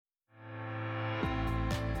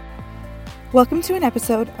Welcome to an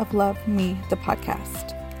episode of Love Me, the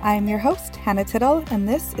podcast. I am your host, Hannah Tittle, and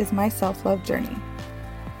this is my self-love journey.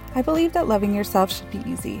 I believe that loving yourself should be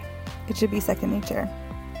easy. It should be second nature.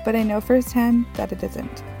 But I know firsthand that it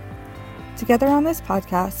isn't. Together on this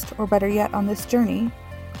podcast, or better yet on this journey,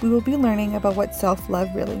 we will be learning about what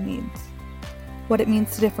self-love really means. What it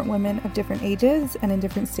means to different women of different ages and in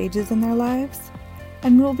different stages in their lives.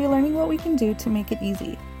 And we will be learning what we can do to make it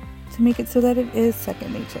easy, to make it so that it is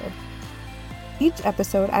second nature. Each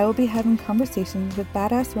episode, I will be having conversations with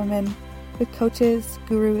badass women, with coaches,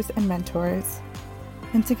 gurus, and mentors.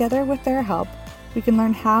 And together with their help, we can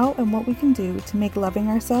learn how and what we can do to make loving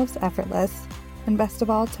ourselves effortless, and best of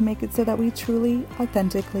all, to make it so that we truly,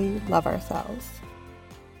 authentically love ourselves.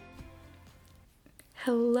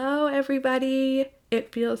 Hello, everybody.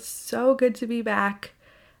 It feels so good to be back.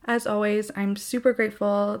 As always, I'm super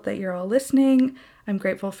grateful that you're all listening. I'm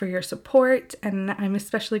grateful for your support, and I'm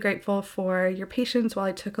especially grateful for your patience while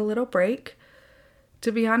I took a little break.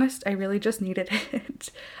 To be honest, I really just needed it.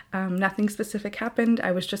 Nothing specific happened.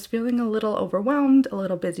 I was just feeling a little overwhelmed, a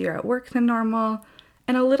little busier at work than normal,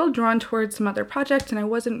 and a little drawn towards some other project, and I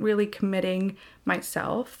wasn't really committing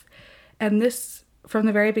myself. And this, from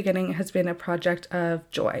the very beginning, has been a project of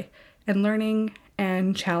joy and learning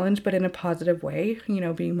and challenge, but in a positive way,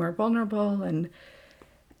 being more vulnerable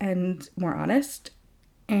and more honest.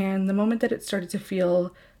 And the moment that it started to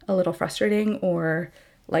feel a little frustrating or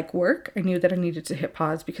like work, I knew that I needed to hit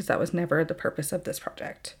pause because that was never the purpose of this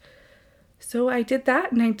project. So I did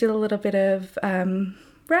that, and I did a little bit of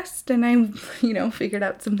rest, and I, figured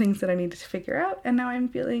out some things that I needed to figure out, and now I'm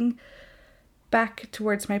feeling back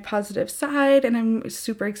towards my positive side, and I'm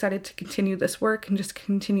super excited to continue this work and just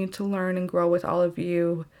continue to learn and grow with all of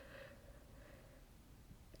you.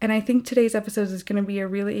 And I think today's episode is going to be a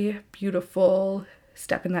really beautiful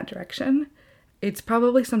step in that direction. It's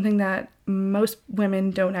probably something that most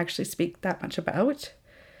women don't actually speak that much about.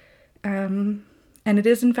 And it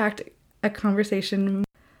is, in fact, a conversation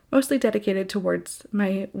mostly dedicated towards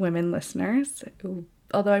my women listeners,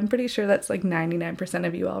 although I'm pretty sure that's like 99%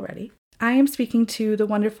 of you already. I am speaking to the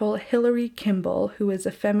wonderful Hillary Kimball, who is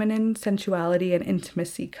a feminine sensuality and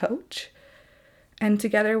intimacy coach. And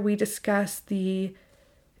together we discuss the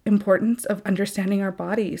importance of understanding our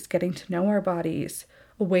bodies, getting to know our bodies,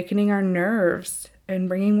 awakening our nerves, and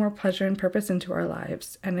bringing more pleasure and purpose into our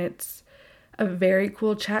lives. And it's a very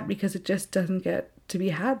cool chat because it just doesn't get to be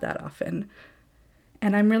had that often.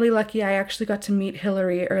 And I'm really lucky I actually got to meet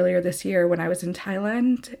Hillary earlier this year when I was in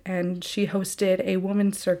Thailand, and she hosted a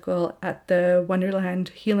women's circle at the Wonderland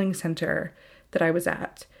Healing Center that I was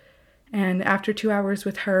at. And after 2 hours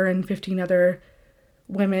with her and 15 other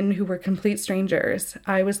women who were complete strangers,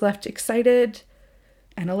 I was left excited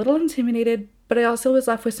and a little intimidated, but I also was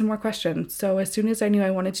left with some more questions. So as soon as I knew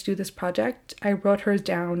I wanted to do this project, I wrote her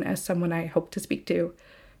down as someone I hope to speak to.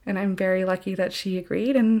 And I'm very lucky that she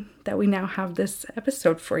agreed and that we now have this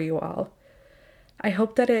episode for you all. I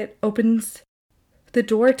hope that it opens the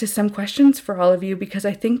door to some questions for all of you, because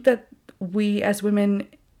I think that we as women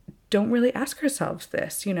don't really ask ourselves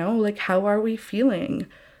this, like, how are we feeling?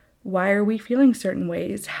 Why are we feeling certain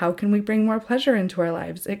ways? How can we bring more pleasure into our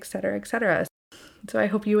lives, etc., etc. So I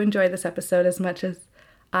hope you enjoy this episode as much as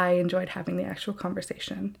I enjoyed having the actual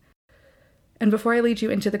conversation. And before I lead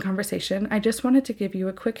you into the conversation, I just wanted to give you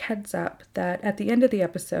a quick heads up that at the end of the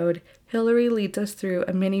episode, Hillary leads us through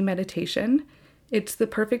a mini meditation. It's the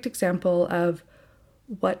perfect example of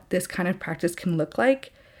what this kind of practice can look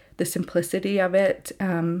like, the simplicity of it,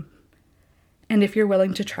 and if you're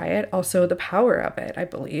willing to try it, also the power of it, I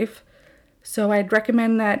believe. So I'd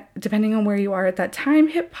recommend that, depending on where you are at that time,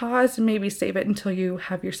 hit pause and maybe save it until you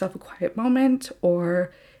have yourself a quiet moment,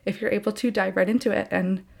 or if you're able to, dive right into it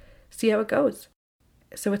and see how it goes.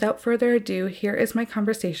 So without further ado, here is my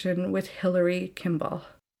conversation with Hillary Kimball.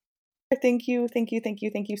 Thank you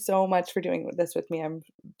so much for doing this with me. I'm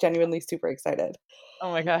genuinely super excited.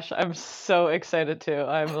 Oh my gosh, I'm so excited too.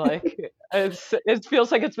 I'm like, it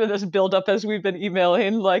feels like it's been this build up as we've been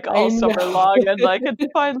emailing like all summer long, and like it's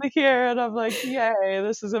finally here, and I'm like, yay,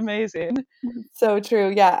 this is amazing. So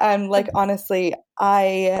true. Yeah. I'm like, honestly,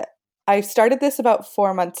 I started this about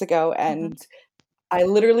 4 months ago, and I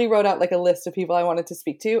literally wrote out like a list of people I wanted to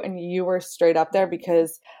speak to, and you were straight up there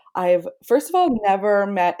because I've, first of all, never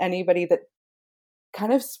met anybody that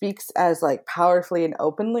kind of speaks as like powerfully and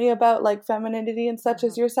openly about like femininity and such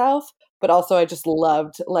as yourself. But also I just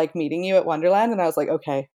loved like meeting you at Wonderland, and I was like,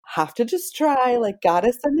 okay, have to just try, like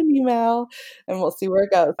gotta send an email and we'll see where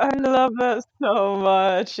it goes. I love that so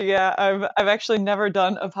much. Yeah, I've actually never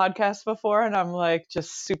done a podcast before, and I'm like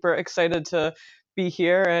just super excited to be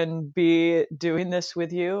here and be doing this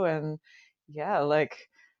with you. And yeah, like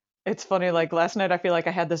it's funny, like last night I feel like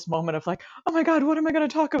I had this moment of like, oh my God, what am I going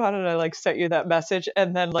to talk about? And I like sent you that message.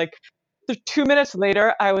 And then like 2 minutes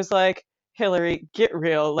later, I was like, Hillary, get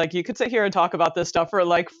real. Like you could sit here and talk about this stuff for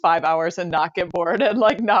like 5 hours and not get bored and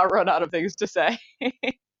like not run out of things to say.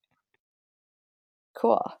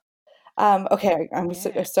 Cool. Okay, I'm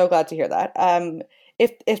Yeah. so glad to hear that.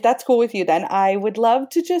 If that's cool with you, then I would love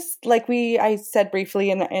to just like I said briefly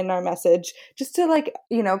in our message, just to like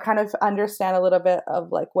kind of understand a little bit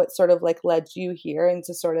of like what sort of like led you here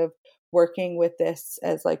into sort of working with this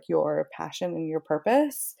as like your passion and your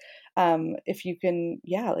purpose. If you can,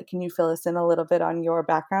 yeah, like can you fill us in a little bit on your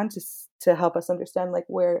background just to help us understand like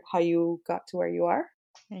how you got to where you are?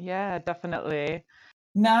 Yeah, definitely.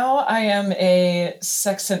 Now I am a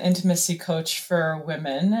sex and intimacy coach for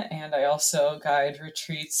women, and I also guide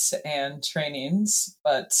retreats and trainings.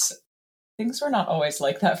 But things were not always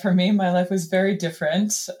like that for me. My life was very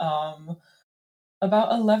different.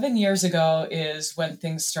 About 11 years ago is when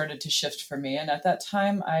things started to shift for me. And at that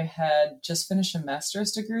time, I had just finished a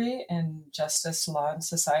master's degree in justice, law, and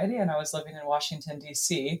society, and I was living in Washington,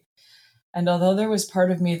 D.C. And although there was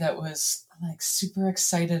part of me that was like super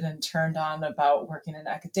excited and turned on about working in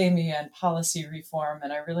academia and policy reform,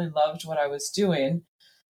 and I really loved what I was doing,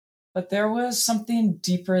 but there was something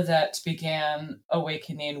deeper that began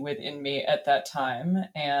awakening within me at that time.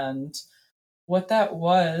 And what that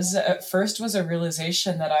was at first was a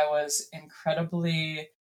realization that I was incredibly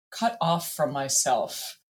cut off from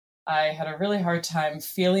myself. I had a really hard time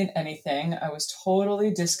feeling anything. I was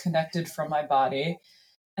totally disconnected from my body.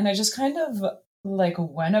 And I just kind of like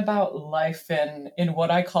went about life in what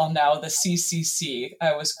I call now the CCC.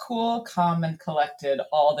 I was cool, calm, and collected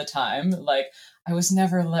all the time. Like I was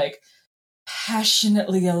never like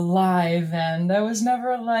passionately alive, and I was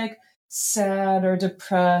never like sad or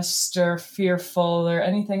depressed or fearful or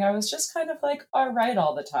anything. I was just kind of like all right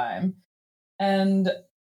all the time. And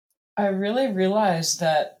I really realized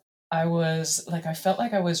that I felt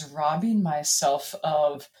like I was robbing myself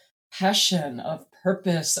of passion, of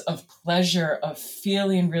purpose, of pleasure, of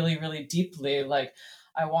feeling really, really deeply. Like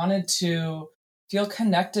I wanted to feel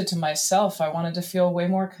connected to myself. I wanted to feel way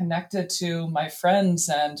more connected to my friends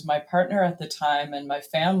and my partner at the time and my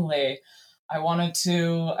family.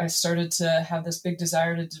 I started to have this big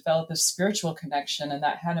desire to develop a spiritual connection, and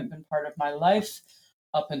that hadn't been part of my life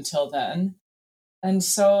up until then. And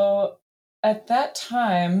so at that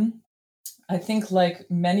time, I think like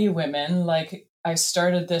many women, like I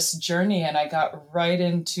started this journey and I got right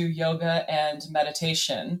into yoga and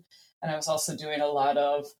meditation. And I was also doing a lot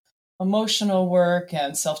of emotional work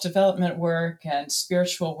and self development work and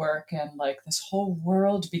spiritual work. And like this whole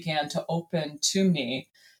world began to open to me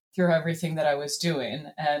through everything that I was doing.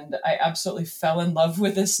 And I absolutely fell in love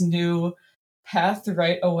with this new path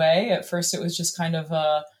right away. At first, it was just kind of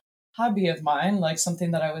a hobby of mine, like something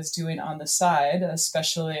that I was doing on the side,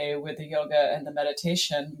 especially with the yoga and the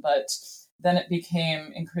meditation. But then it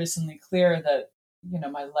became increasingly clear that,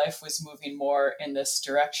 my life was moving more in this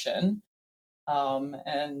direction.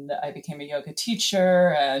 And I became a yoga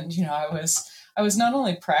teacher, and I was not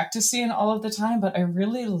only practicing all of the time, but I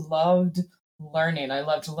really loved learning. I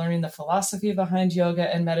loved learning the philosophy behind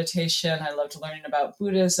yoga and meditation. I loved learning about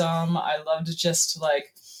Buddhism. I loved just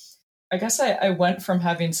like I guess I went from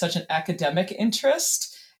having such an academic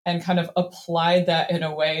interest and kind of applied that in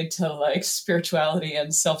a way to like spirituality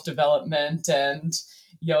and self development and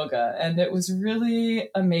yoga. And it was really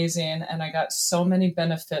amazing. And I got so many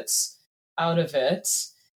benefits out of it.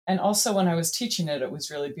 And also, when I was teaching it, it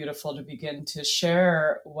was really beautiful to begin to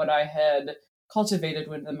share what I had cultivated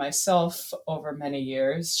within myself over many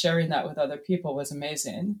years. Sharing that with other people was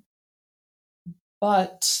amazing.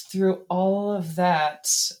 But through all of that,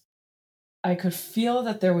 I could feel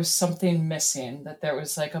that there was something missing, that there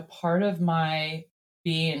was like a part of my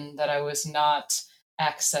being that I was not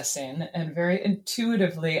accessing. And very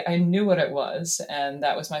intuitively, I knew what it was. And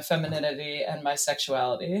that was my femininity and my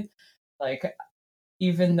sexuality. Like,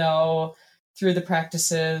 even though through the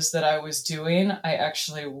practices that I was doing, I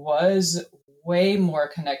actually was way more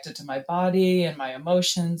connected to my body and my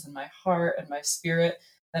emotions and my heart and my spirit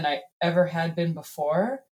than I ever had been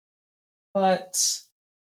before. But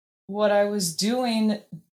what I was doing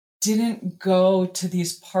didn't go to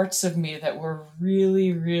these parts of me that were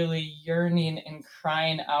really, really yearning and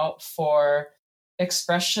crying out for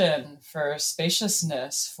expression, for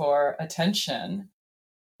spaciousness, for attention.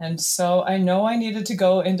 And so I know I needed to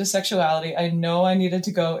go into sexuality. I know I needed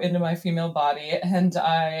to go into my female body. And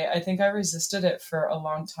I think I resisted it for a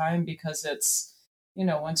long time because it's,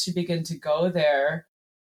 once you begin to go there,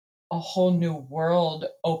 a whole new world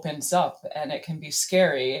opens up, and it can be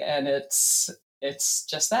scary, and it's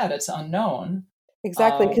just that, it's unknown.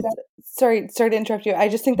 Exactly. Because sorry to interrupt you. I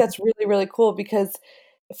just think that's really, really cool because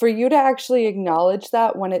for you to actually acknowledge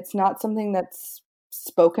that when it's not something that's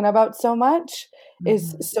spoken about so much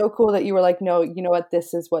is so cool that you were like, no, you know what,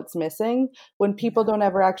 this is what's missing. When people don't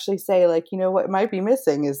ever actually say, like, you know what might be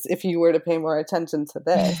missing is if you were to pay more attention to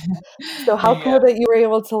this. So how cool that you were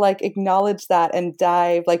able to like acknowledge that and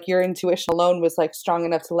dive, like your intuition alone was like strong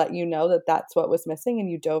enough to let you know that that's what was missing and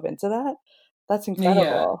you dove into that. That's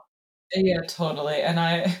incredible. Yeah, totally. And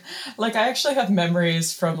I actually have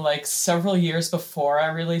memories from like several years before I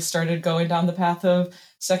really started going down the path of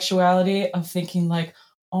sexuality of thinking like,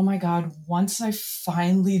 oh my God, once I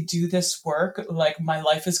finally do this work, like my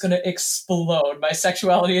life is going to explode. My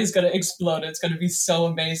sexuality is going to explode. It's going to be so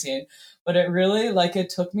amazing. But it really, like, it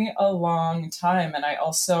took me a long time. And I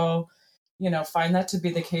also, find that to be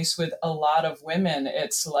the case with a lot of women.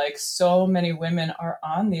 It's like so many women are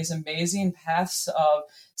on these amazing paths of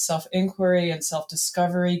self-inquiry and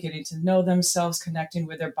self-discovery, getting to know themselves, connecting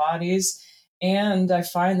with their bodies. And I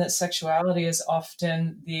find that sexuality is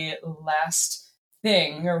often the last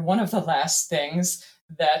thing, or one of the last things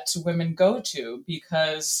that women go to,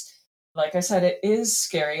 because like I said, it is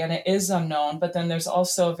scary and it is unknown, but then there's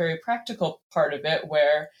also a very practical part of it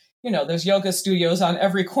where, there's yoga studios on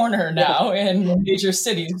every corner now in major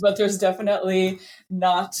cities, but there's definitely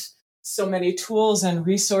not so many tools and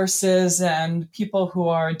resources and people who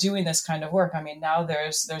are doing this kind of work. I mean, now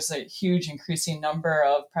there's a huge increasing number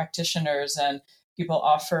of practitioners and people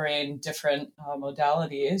offering different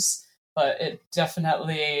modalities, but it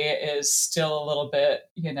definitely is still a little bit,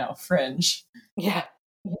 fringe. Yeah.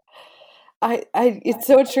 It's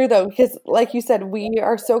so true though, because like you said, we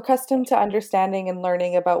are so accustomed to understanding and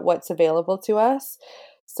learning about what's available to us.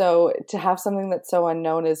 So to have something that's so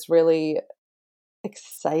unknown is really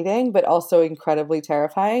exciting, but also incredibly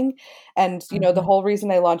terrifying. And, the whole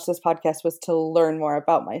reason I launched this podcast was to learn more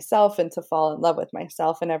about myself and to fall in love with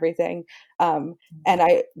myself and everything. And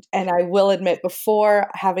I will admit, before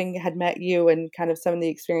having had met you and kind of some of the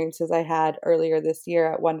experiences I had earlier this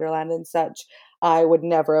year at Wonderland and such, I would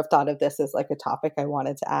never have thought of this as like a topic I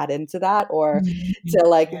wanted to add into that or to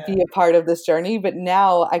like be a part of this journey. But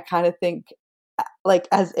now I kind of think like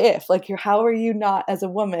as if like how are you not as a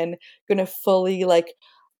woman going to fully like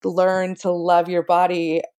learn to love your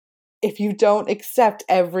body if you don't accept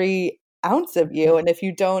every ounce of you and if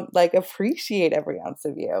you don't like appreciate every ounce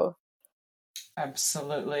of you?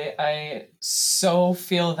 Absolutely. I so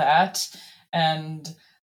feel that. And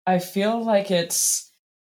I feel like it's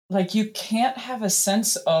like you can't have a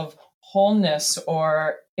sense of wholeness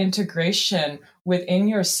or integration within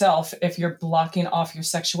yourself if you're blocking off your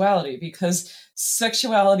sexuality, because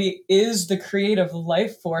sexuality is the creative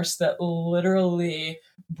life force that literally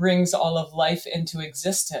brings all of life into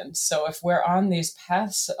existence. So if we're on these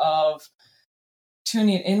paths of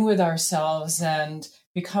tuning in with ourselves and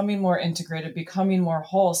becoming more integrated, becoming more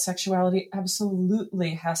whole, sexuality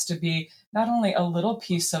absolutely has to be not only a little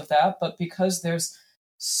piece of that, but because there's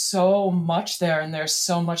so much there and there's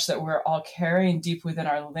so much that we're all carrying deep within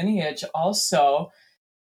our lineage also,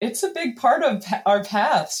 it's a big part of our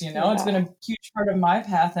paths. It's been a huge part of my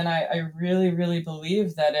path, and I really, really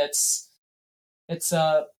believe that it's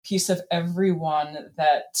a piece of everyone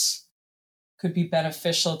that could be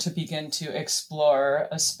beneficial to begin to explore,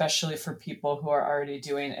 especially for people who are already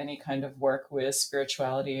doing any kind of work with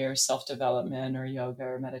spirituality or self-development or yoga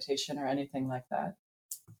or meditation or anything like that.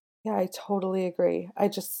 Yeah, I totally agree. I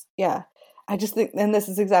just think, and this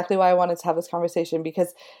is exactly why I wanted to have this conversation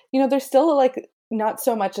because, there's still like not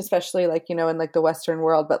so much, especially like, in like the Western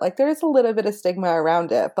world, but like there is a little bit of stigma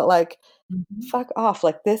around it, but like, fuck off.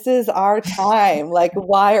 Like, this is our time. Like,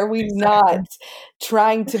 why are we not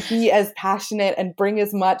trying to be as passionate and bring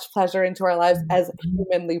as much pleasure into our lives as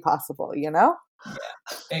humanly possible, Yeah,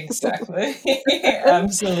 exactly.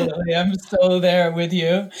 Absolutely. I'm so there with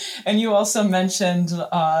you. And you also mentioned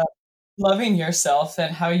loving yourself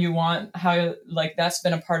and how like that's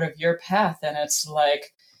been a part of your path. And it's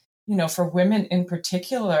like, for women in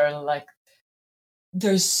particular, like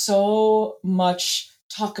there's so much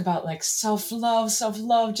talk about like self-love,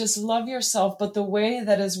 just love yourself. But the way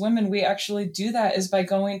that as women, we actually do that is by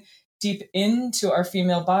going deep into our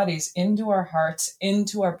female bodies, into our hearts,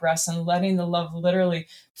 into our breasts, and letting the love literally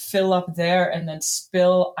fill up there and then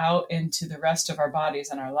spill out into the rest of our bodies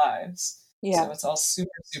and our lives. Yeah. So it's all super,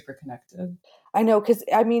 super connected. I know, because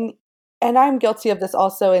I mean, and I'm guilty of this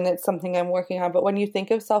also, and it's something I'm working on, but when you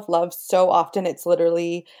think of self-love, so often it's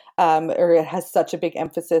literally, or it has such a big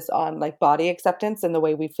emphasis on like body acceptance and the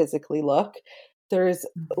way we physically look. there's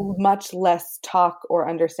much less talk or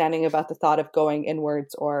understanding about the thought of going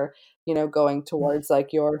inwards or, going towards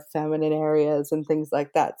like your feminine areas and things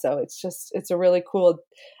like that. So it's a really cool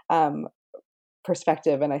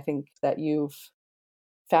perspective. And I think that you've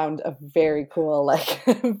found a very cool like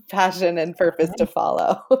passion and purpose to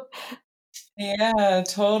follow. Yeah,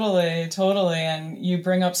 totally, totally. And you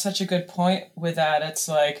bring up such a good point with that. It's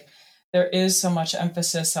like there is so much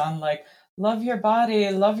emphasis on like, love your body,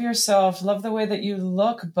 love yourself, love the way that you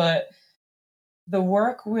look. But the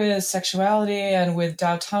work with sexuality and with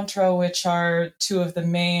Tao Tantra, which are two of the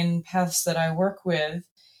main paths that I work with,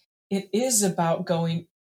 it is about going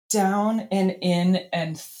down and in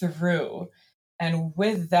and through. And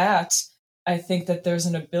with that, I think that there's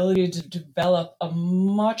an ability to develop a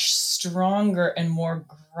much stronger and more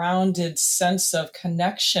grounded sense of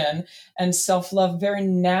connection, and self-love very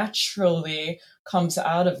naturally comes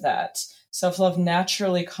out of that. Self-love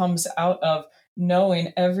naturally comes out of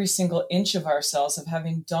knowing every single inch of ourselves, of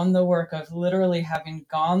having done the work, of literally having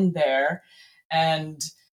gone there. And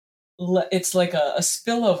it's like a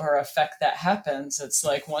spillover effect that happens. It's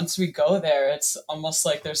like once we go there, it's almost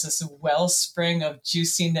like there's this wellspring of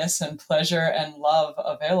juiciness and pleasure and love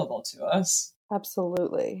available to us.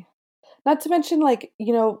 Absolutely. Not to mention, like,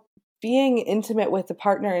 being intimate with the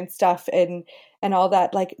partner and stuff and all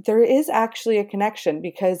that, like there is actually a connection,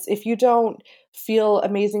 because if you don't feel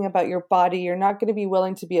amazing about your body, you're not going to be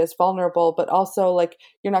willing to be as vulnerable, but also like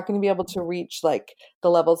you're not going to be able to reach like the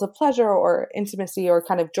levels of pleasure or intimacy or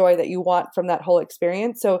kind of joy that you want from that whole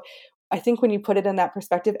experience. So I think when you put it in that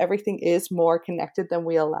perspective, everything is more connected than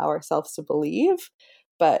we allow ourselves to believe.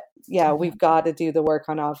 But yeah, we've got to do the work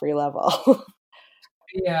on every level.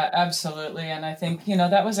 Yeah, absolutely. And I think,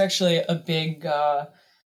 that was actually a big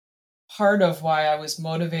part of why I was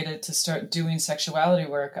motivated to start doing sexuality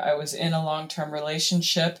work. I was in a long-term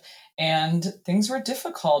relationship and things were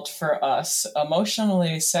difficult for us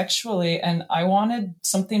emotionally, sexually, and I wanted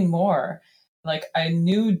something more. Like I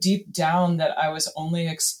knew deep down that I was only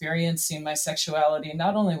experiencing my sexuality,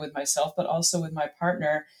 not only with myself, but also with my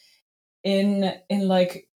partner in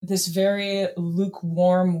like this very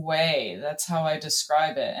lukewarm way. That's how I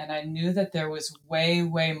describe it. And I knew that there was way,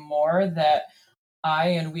 way more that I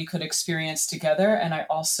and we could experience together. And I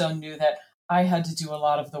also knew that I had to do a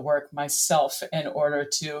lot of the work myself in order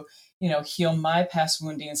to, heal my past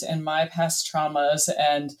woundings and my past traumas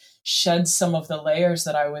and shed some of the layers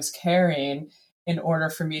that I was carrying in order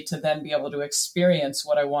for me to then be able to experience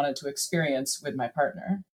what I wanted to experience with my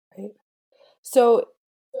partner. Right. So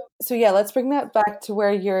yeah, let's bring that back to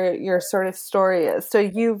where your sort of story is. So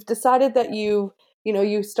you've decided that you've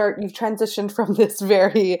transitioned from this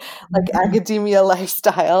very like academia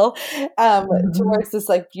lifestyle towards this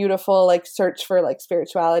like beautiful like search for like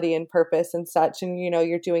spirituality and purpose and such. And,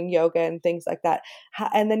 you're doing yoga and things like that.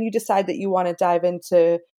 And then you decide that you want to dive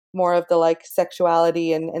into more of the like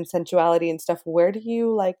sexuality and sensuality and stuff. Where do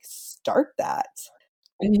you like start that?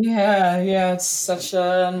 Yeah, it's such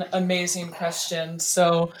an amazing question.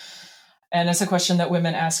 So, and it's a question that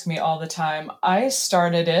women ask me all the time. I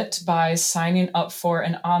started it by signing up for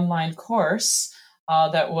an online course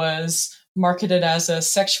that was marketed as a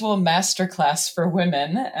sexual masterclass for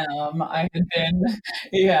women. I had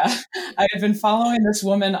been following this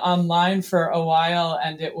woman online for a while,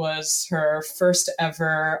 and it was her first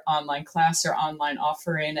ever online class or online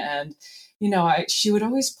offering. And she would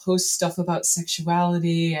always post stuff about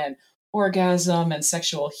sexuality and orgasm and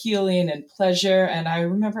sexual healing and pleasure. And I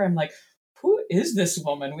remember I'm like, who is this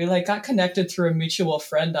woman? We like got connected through a mutual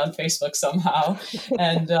friend on Facebook somehow.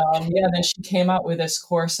 And then she came out with this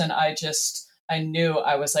course, and I knew,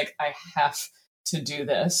 I was like, I have to do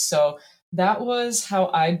this. So that was how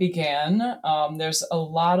I began. There's a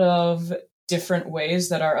lot of different ways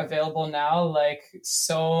that are available now, like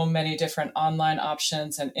so many different online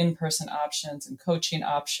options and in-person options and coaching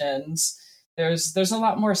options. There's a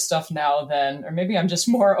lot more stuff now than, or maybe I'm just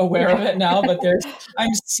more aware of it now, but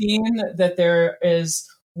I'm seeing that there is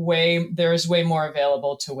way more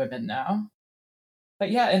available to women now.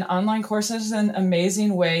 But yeah, an online course is an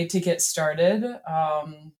amazing way to get started.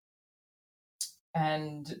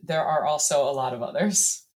 And there are also a lot of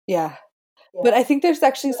others. Yeah. But I think there's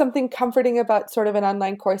actually something comforting about sort of an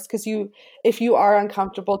online course, because if you are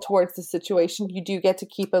uncomfortable towards the situation, you do get to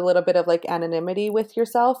keep a little bit of like anonymity with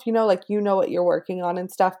yourself, like what you're working on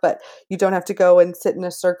and stuff, but you don't have to go and sit in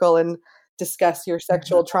a circle and discuss your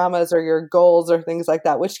sexual traumas or your goals or things like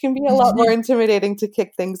that, which can be a lot more intimidating to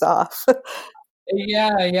kick things off.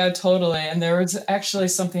 Yeah, totally. And there was actually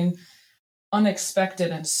something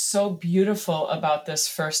unexpected and so beautiful about this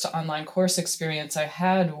first online course experience I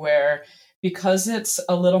had, where because it's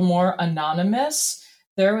a little more anonymous,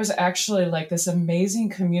 there was actually like this amazing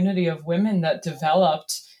community of women that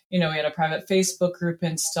developed. We had a private Facebook group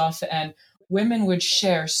and stuff, and women would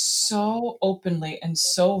share so openly and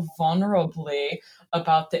so vulnerably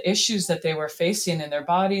about the issues that they were facing in their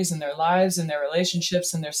bodies and their lives and their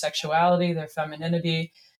relationships and their sexuality, their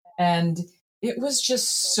femininity. And it was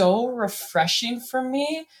just so refreshing for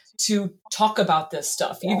me to talk about this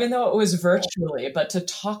stuff, even though it was virtually, but to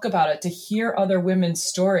talk about it, to hear other women's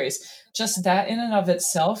stories, just that in and of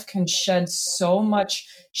itself can shed so much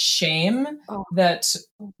shame that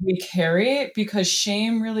we carry, because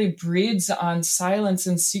shame really breeds on silence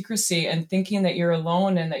and secrecy and thinking that you're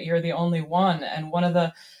alone and that you're the only one. And one of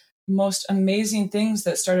the most amazing things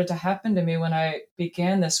that started to happen to me when I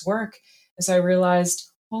began this work is I realized,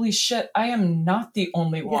 holy shit, I am not the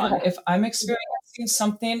only one. If I'm experiencing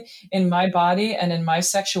something in my body and in my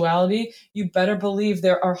sexuality, you better believe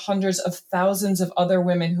there are hundreds of thousands of other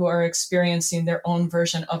women who are experiencing their own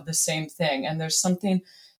version of the same thing. And there's something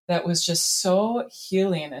that was just so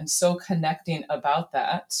healing and so connecting about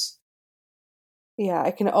that. Yeah,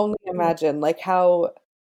 I can only imagine like how,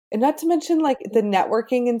 and not to mention like the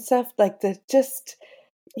networking and stuff, like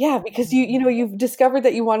because you've discovered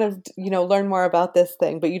that you want to, learn more about this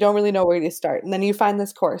thing, but you don't really know where to start. And then you find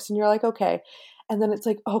this course and you're like, okay. And then it's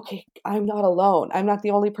like, okay, I'm not alone. I'm not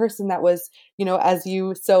the only person that was, as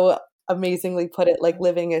you so amazingly put it, like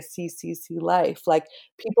living a CCC life. Like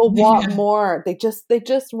people want more. They just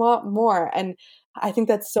want more. And I think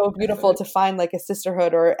that's so beautiful to find like a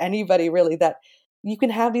sisterhood or anybody really that you can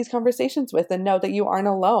have these conversations with and know that you aren't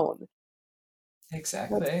alone.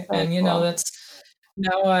 Exactly. So and cool. That's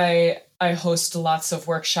now I host lots of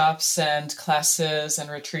workshops and classes and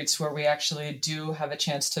retreats where we actually do have a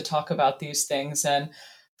chance to talk about these things. And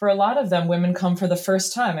for a lot of them, women come for the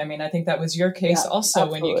first time. I mean, I think that was your case also.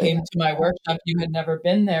 Absolutely. When you came to my workshop, you had never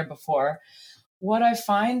been there before. What I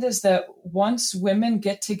find is that once women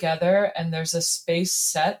get together and there's a space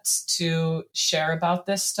set to share about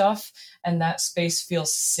this stuff and that space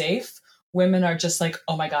feels safe, women are just like,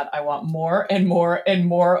 oh my God, I want more and more and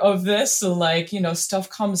more of this. So like, stuff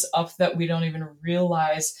comes up that we don't even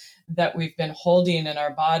realize that we've been holding in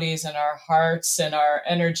our bodies and our hearts and our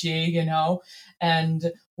energy,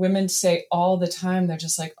 and women say all the time, they're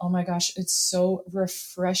just like, oh my gosh, it's so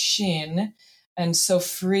refreshing and so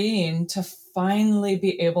freeing to finally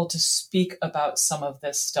be able to speak about some of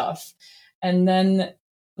this stuff. And then,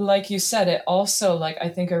 like you said, it also, like, I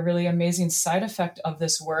think a really amazing side effect of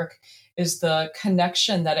this work is the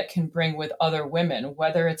connection that it can bring with other women,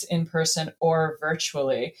 whether it's in person or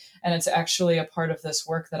virtually. And it's actually a part of this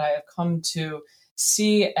work that I have come to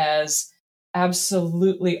see as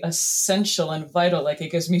absolutely essential and vital. Like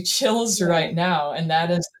it gives me chills right now. And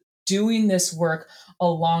that is doing this work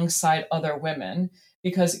alongside other women.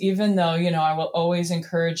 Because even though, I will always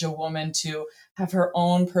encourage a woman to have her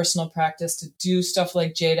own personal practice, to do stuff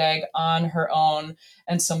like JADAG on her own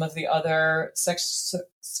and some of the other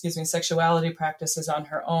sexuality practices on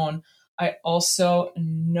her own, I also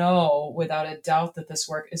know without a doubt that this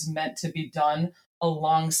work is meant to be done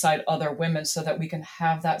alongside other women so that we can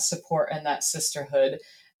have that support and that sisterhood.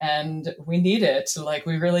 And we need it. Like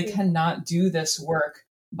we really cannot do this work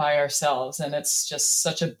by ourselves. And it's just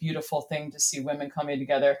such a beautiful thing to see women coming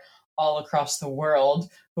together all across the world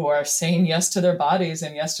who are saying yes to their bodies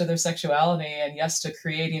and yes to their sexuality and yes to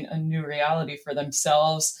creating a new reality for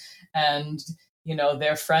themselves and,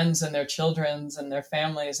 their friends and their children's and their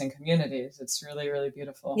families and communities. It's really, really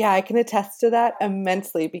beautiful. Yeah, I can attest to that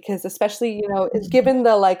immensely because especially, given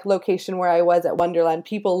the like location where I was at Wonderland,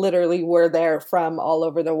 people literally were there from all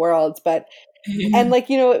over the world. But and like,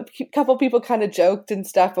 a couple people kind of joked and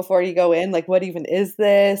stuff before you go in, like, what even is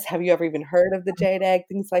this? Have you ever even heard of the JADAG?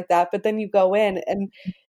 Things like that. But then you go in and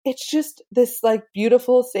it's just this like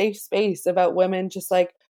beautiful, safe space about women just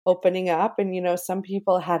like opening up. And, some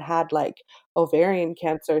people had like ovarian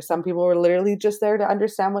cancer. Some people were literally just there to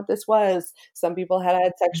understand what this was. Some people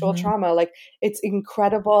had sexual trauma. Like it's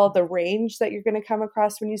incredible the range that you're going to come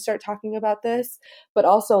across when you start talking about this. But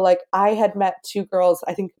also like I had met two girls,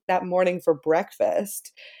 I think that morning for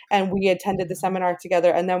breakfast, and we attended the seminar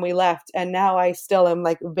together and then we left. And now I still am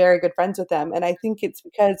like very good friends with them. And I think it's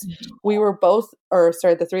because we were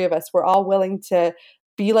the three of us were all willing to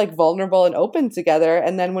be like vulnerable and open together.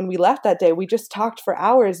 And then when we left that day, we just talked for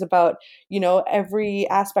hours about, every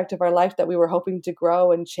aspect of our life that we were hoping to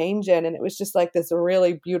grow and change in. And it was just like this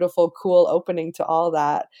really beautiful, cool opening to all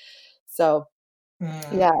that. So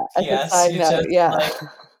yeah, as a side note, like,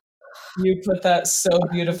 you put that so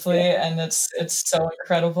beautifully and it's so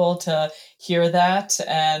incredible to hear that.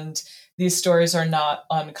 And these stories are not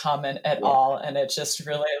uncommon at all. And it just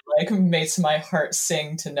really like makes my heart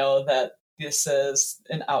sing to know that this is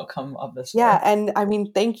an outcome of this work. Yeah, and I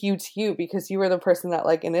mean, thank you to you, because you were the person that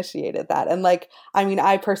like initiated that. And like, I mean,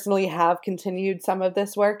 I personally have continued some of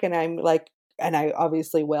this work, and I'm like, and I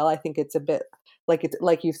obviously will. I think it's a bit like, it's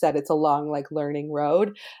like you said, it's a long like learning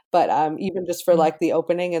road. But even just for like the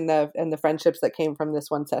opening and the friendships that came from this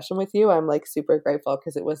one session with you, I'm like super grateful,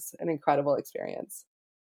 because it was an incredible experience.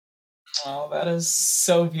 Oh, that is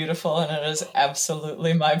so beautiful, and it is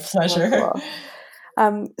absolutely my pleasure. Oh, cool.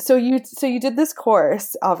 So you did this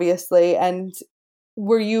course, obviously, and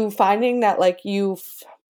were you finding that like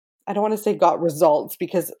I don't want to say got results,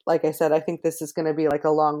 because like I said, I think this is going to be like a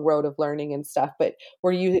long road of learning and stuff, but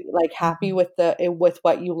were you like happy with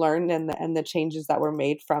what you learned and the changes that were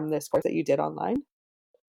made from this course that you did online?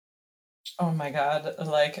 Oh my God,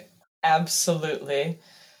 like absolutely.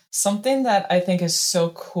 Something that I think is so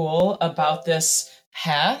cool about this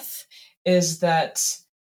path is that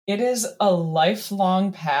it is a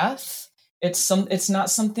lifelong path. It's not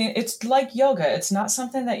something, it's like yoga. It's not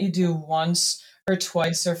something that you do once or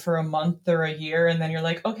twice or for a month or a year and then you're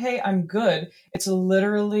like, okay, I'm good. It's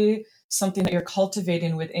literally something that you're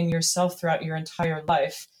cultivating within yourself throughout your entire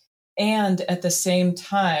life. And at the same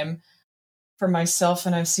time, for myself,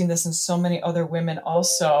 and I've seen this in so many other women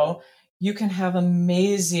also, you can have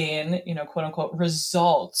amazing, quote unquote,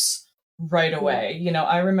 results right away.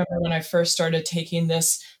 I remember when I first started taking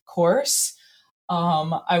this course,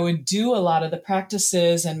 I would do a lot of the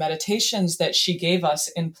practices and meditations that she gave us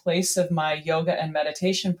in place of my yoga and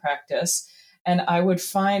meditation practice. And I would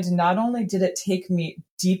find not only did it take me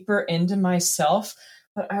deeper into myself,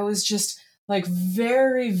 but I was just like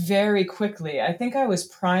very, very quickly, I think I was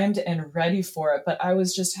primed and ready for it, but I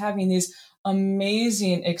was just having these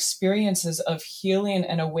amazing experiences of healing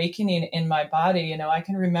and awakening in my body. I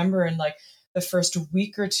can remember in like the first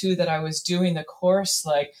week or two that I was doing the course,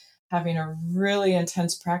 like having a really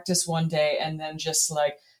intense practice one day and then just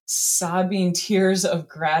like sobbing tears of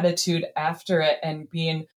gratitude after it and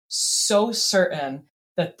being so certain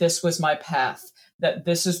that this was my path, that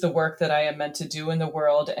this is the work that I am meant to do in the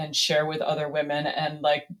world and share with other women. And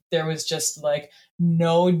like, there was just like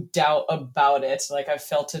no doubt about it. Like I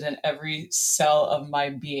felt it in every cell of my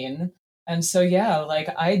being. And so, yeah, like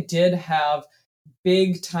I did have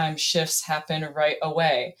big time shifts happen right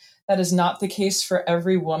away. That is not the case for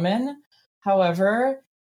every woman. However,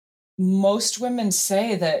 most women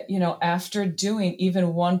say that, after doing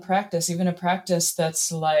even one practice, even a practice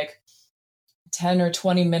that's like 10 or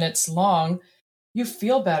 20 minutes long, you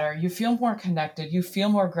feel better, you feel more connected, you feel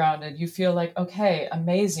more grounded, you feel like, okay,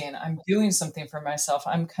 amazing, I'm doing something for myself,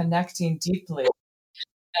 I'm connecting deeply.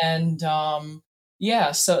 And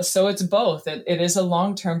yeah, so it's both. It is a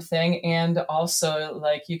long-term thing, and also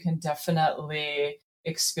like you can definitely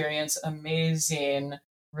experience amazing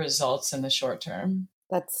results in the short term.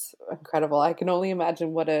 That's incredible. I can only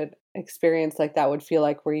imagine what an experience like that would feel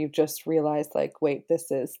like, where you just realized like, wait,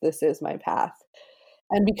 this is my path.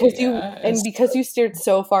 And because you steered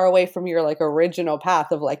so far away from your like original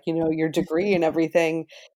path of like, your degree and everything,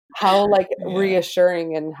 how like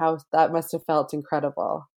reassuring, and how that must have felt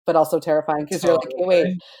incredible, but also terrifying, because you're like, hey,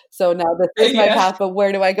 wait, so now this is my path, but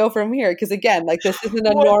where do I go from here? Because again, like this isn't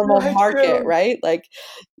a normal market, right? Like,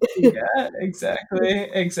 yeah,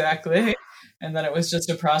 exactly. And then it was just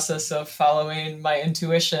a process of following my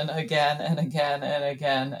intuition again and again and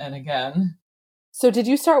again and again. So did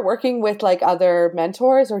you start working with like other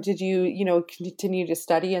mentors, or did you, continue to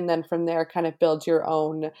study and then from there kind of build your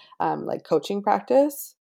own like coaching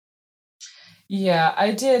practice? Yeah,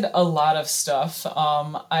 I did a lot of stuff.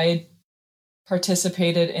 I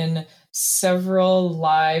participated in several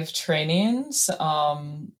live trainings,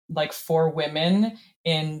 like for women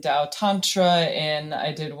in Tao Tantra, and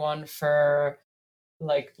I did one for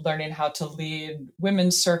like learning how to lead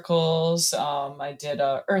women's circles. I did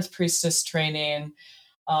a Earth Priestess training.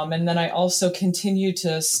 And then I also continued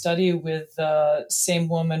to study with the same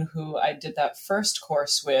woman who I did that first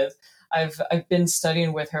course with. I've been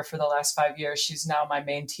studying with her for the last 5 years. She's now my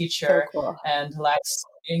main teacher. So cool. And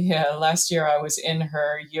last year I was in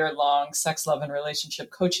her year-long sex, love, and relationship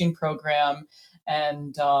coaching program.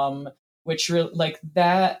 And which really like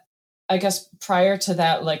that, I guess prior to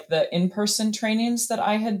that, like the in-person trainings that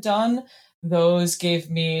I had done, those gave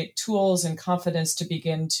me tools and confidence to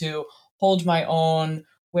begin to hold my own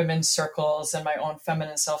women's circles and my own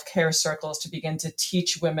feminine self-care circles, to begin to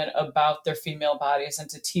teach women about their female bodies and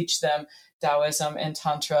to teach them Taoism and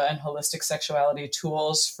Tantra and holistic sexuality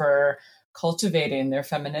tools for cultivating their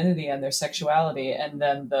femininity and their sexuality. And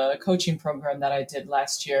then the coaching program that I did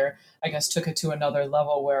last year, I guess, took it to another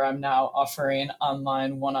level where I'm now offering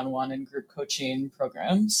online one-on-one and group coaching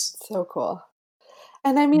programs. So cool.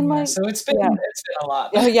 And I mean, like, so it's been a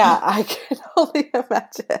lot. Oh, yeah, I can only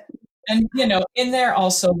imagine. And, in there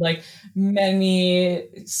also, like,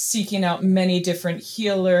 seeking out many different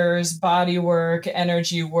healers, body work,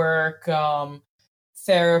 energy work,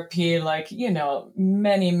 therapy, like,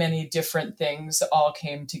 many, many different things all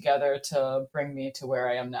came together to bring me to where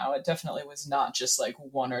I am now. It definitely was not just like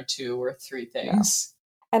one or two or three things.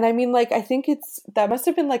 Yeah. And I mean, like, I think that must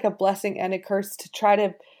have been like a blessing and a curse to try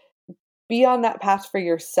to be on that path for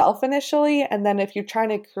yourself initially. And then if you're trying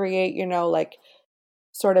to create, like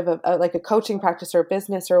sort of like a coaching practice or a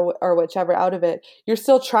business or whichever out of it, you're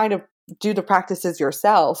still trying to do the practices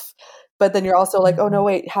yourself. But then you're also like, oh no,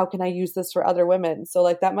 wait, how can I use this for other women? So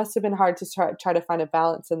like that must have been hard to try to find a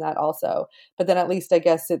balance in that also. But then at least I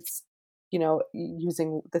guess it's,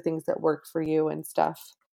 using the things that work for you and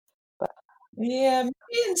stuff. But yeah,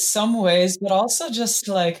 maybe in some ways, but also just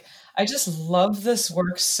like, I just love this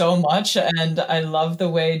work so much. And I love the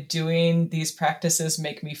way doing these practices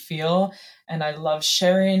make me feel. And I love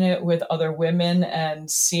sharing it with other women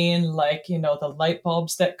and seeing like, the light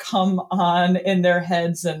bulbs that come on in their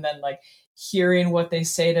heads, and then like hearing what they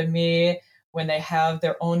say to me when they have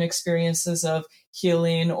their own experiences of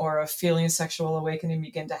healing or of feeling sexual awakening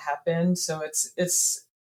begin to happen. So it's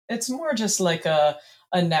more just like a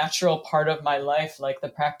natural part of my life, like the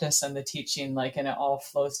practice and the teaching, like, and it all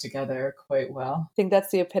flows together quite well. I think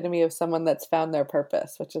that's the epitome of someone that's found their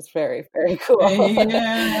purpose, which is very, very cool.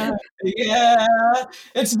 Yeah.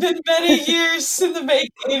 It's been many years in the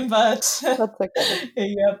making, but that's okay.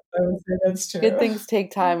 Yep, I would say that's true. Good things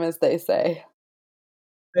take time, as they say.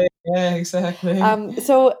 Yeah, exactly.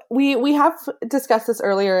 So we have discussed this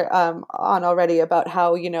earlier on already about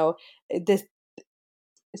how, this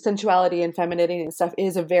sensuality and femininity and stuff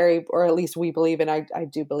is a very, or at least we believe, and I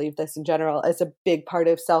do believe this in general, is a big part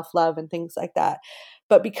of self-love and things like that.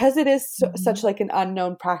 But because it is such like an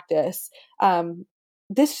unknown practice,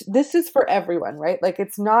 this is for everyone, right? Like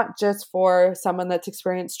it's not just for someone that's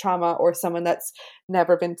experienced trauma or someone that's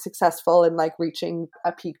never been successful in like reaching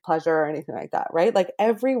a peak pleasure or anything like that, right? Like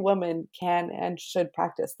every woman can and should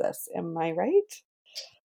practice this. Am I right?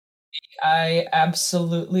 I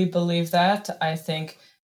absolutely believe that. I think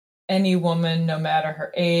any woman, no matter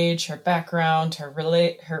her age, her background, her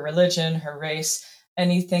religion, her race,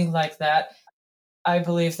 anything like that, I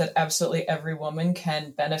believe that absolutely every woman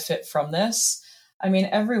can benefit from this. I mean,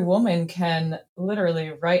 every woman can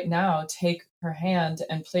literally right now take her hand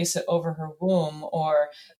and place it over her womb or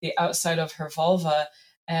the outside of her vulva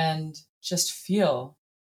and just feel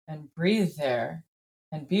and breathe there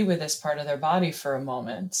and be with this part of their body for a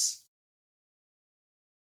moment.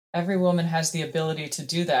 Every woman has the ability to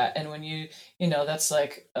do that. And when that's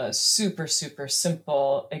like a super, super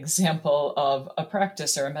simple example of a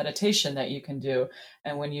practice or a meditation that you can do.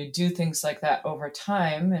 And when you do things like that over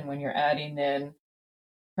time, and when you're adding in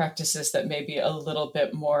practices that may be a little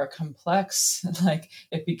bit more complex, like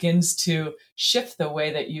it begins to shift the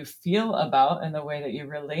way that you feel about and the way that you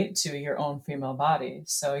relate to your own female body.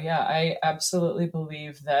 So yeah, I absolutely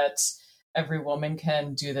believe that every woman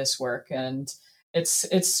can do this work. And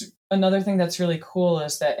it's another thing that's really cool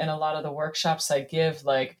is that in a lot of the workshops I give,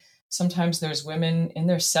 like sometimes there's women in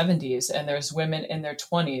their 70s and there's women in their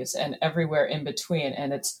 20s and everywhere in between.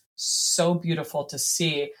 And it's so beautiful to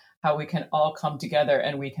see how we can all come together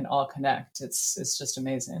and we can all connect. It's just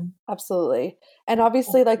amazing. Absolutely. And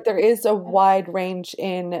obviously, like there is a wide range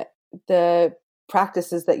in the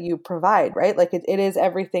practices that you provide, right? Like it is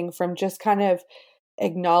everything from just kind of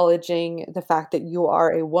acknowledging the fact that you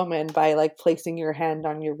are a woman by like placing your hand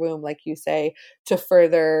on your womb, like you say, to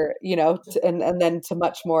further, and then to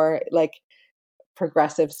much more like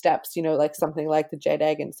progressive steps, like something like the jade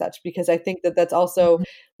egg and such, because I think that that's also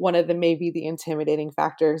one of maybe the intimidating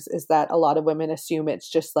factors is that a lot of women assume it's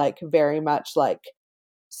just like very much like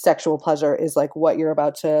sexual pleasure is like what you're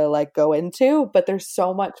about to like go into, but there's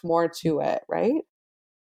so much more to it, right?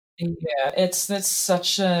 Yeah, that's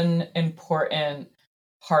such an important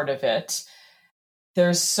part of it.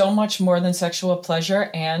 There's so much more than sexual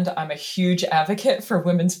pleasure, and I'm a huge advocate for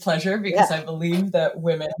women's pleasure because I believe that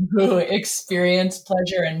women who experience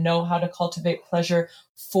pleasure and know how to cultivate pleasure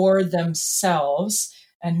for themselves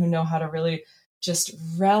and who know how to really just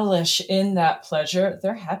relish in that pleasure,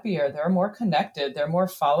 they're happier, they're more connected, they're more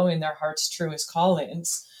following their heart's truest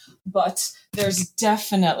callings. But there's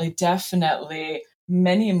definitely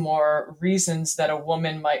many more reasons that a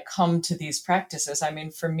woman might come to these practices. I mean,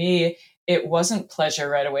 for me, it wasn't pleasure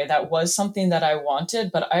right away. That was something that I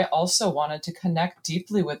wanted, but I also wanted to connect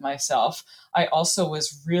deeply with myself. I also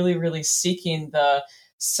was really, really seeking the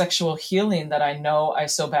sexual healing that I know I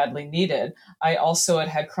so badly needed. I also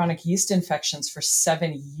had chronic yeast infections for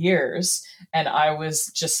 7 years. And I was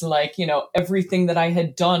just like, everything that I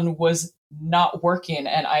had done was not working.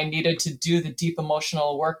 And I needed to do the deep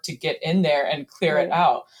emotional work to get in there and clear it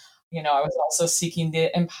out. I was also seeking the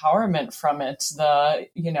empowerment from it, the,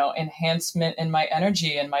 enhancement in my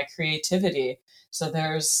energy and my creativity. So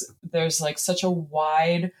there's like such a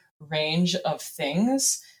wide range of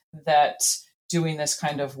things that doing this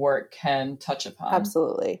kind of work can touch upon.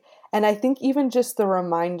 Absolutely. And I think even just the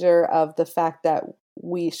reminder of the fact that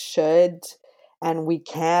we should and we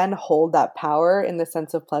can hold that power in the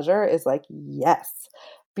sense of pleasure is like, yes.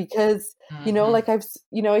 Because, like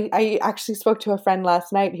I actually spoke to a friend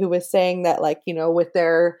last night who was saying that, like, with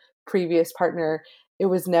their previous partner, it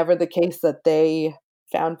was never the case that they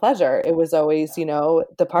found pleasure. It was always,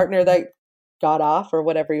 the partner that got off, or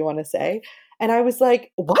whatever you want to say. And I was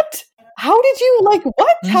like, what? How did you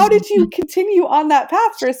what? How did you continue on that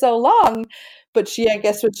path for so long? But she, I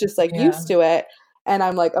guess, was just like used to it. And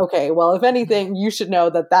I'm like, okay, well, if anything, you should know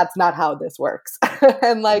that that's not how this works.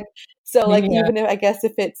 And like, so like, even if, I guess,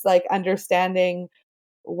 if it's like understanding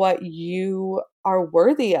what you are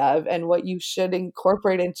worthy of and what you should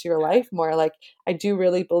incorporate into your life more, like, I do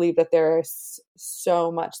really believe that there is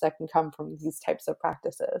so much that can come from these types of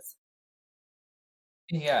practices.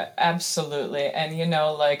 Yeah, absolutely. And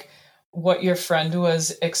like what your friend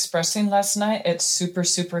was expressing last night, it's super,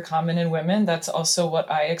 super common in women. That's also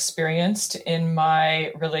what I experienced in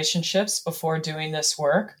my relationships before doing this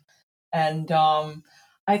work. And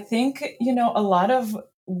I think, a lot of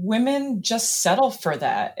women just settle for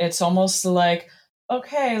that. It's almost like,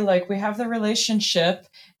 okay, like we have the relationship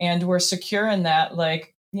and we're secure in that.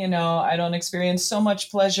 Like, I don't experience so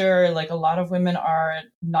much pleasure. Like a lot of women are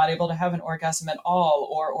not able to have an orgasm at all,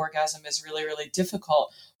 or orgasm is really, really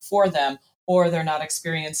difficult for them, or they're not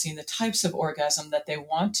experiencing the types of orgasm that they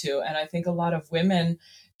want to. And I think a lot of women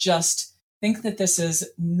just think that this is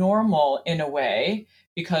normal in a way,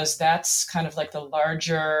 because that's kind of like the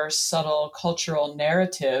larger, subtle cultural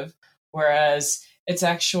narrative, whereas it's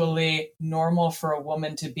actually normal for a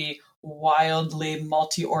woman to be wildly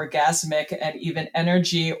multi-orgasmic and even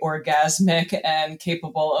energy orgasmic and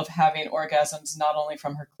capable of having orgasms not only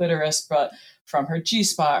from her clitoris, but from her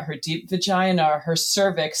G-spot, her deep vagina, her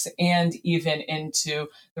cervix, and even into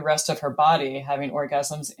the rest of her body, having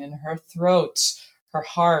orgasms in her throat, her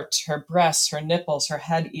heart, her breasts, her nipples, her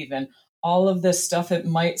head even. All of this stuff, it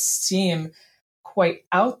might seem quite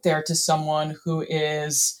out there to someone who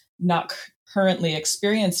is not currently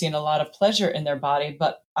experiencing a lot of pleasure in their body,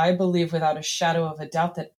 but I believe without a shadow of a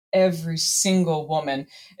doubt that every single woman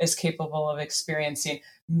is capable of experiencing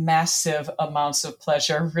massive amounts of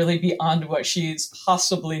pleasure, really beyond what she's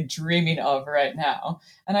possibly dreaming of right now.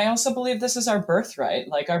 And I also believe this is our birthright.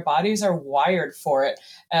 Like our bodies are wired for it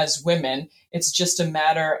as women. It's just a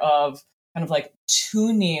matter of kind of like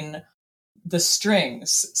tuning the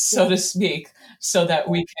strings, so to speak, so that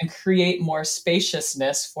we can create more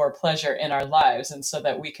spaciousness for pleasure in our lives, and so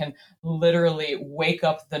that we can literally wake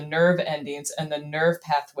up the nerve endings and the nerve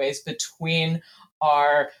pathways between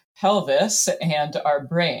our pelvis and our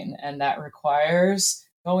brain. And that requires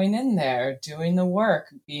going in there, doing the work,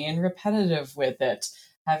 being repetitive with it,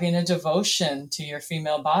 having a devotion to your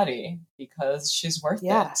female body, because she's worth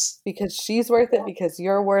it. Because she's worth it, because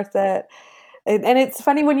you're worth it. And it's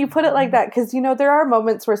funny when you put it like that, because, there are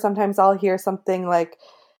moments where sometimes I'll hear something like,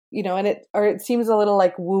 and it seems a little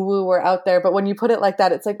like woo-woo or out there. But when you put it like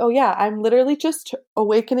that, it's like, oh yeah, I'm literally just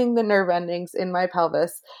awakening the nerve endings in my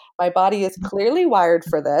pelvis. My body is clearly wired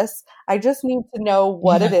for this. I just need to know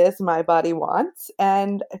what it is my body wants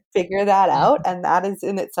and figure that out. And that is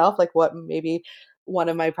in itself like what maybe one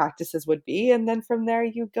of my practices would be. And then from there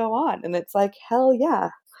you go on. And it's like, hell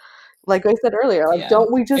yeah. Like I said earlier, like,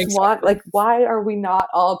 don't we just want, like, why are we not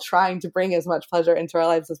all trying to bring as much pleasure into our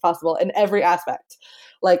lives as possible in every aspect?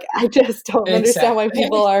 Like, I just don't understand why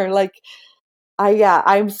people are like,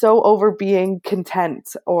 I'm so over being content,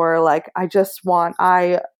 or like, I just want,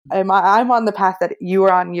 I'm on the path that you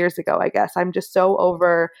were on years ago, I guess. I'm just so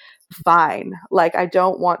over fine. Like, I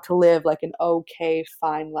don't want to live like an okay,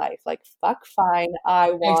 fine life. Like, fuck fine.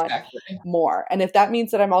 I want more. And if that means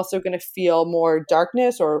that I'm also going to feel more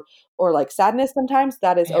darkness or like sadness sometimes,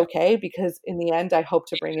 that is okay, because in the end, I hope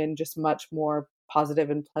to bring in just much more positive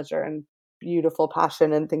and pleasure and beautiful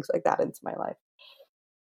passion and things like that into my life.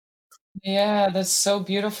 Yeah, that's so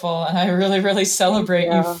beautiful. And I really, really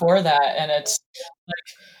celebrate you for that. And it's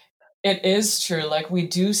like, It is true. Like we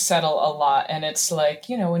do settle a lot. And it's like,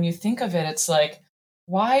 when you think of it, it's like,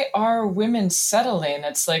 why are women settling?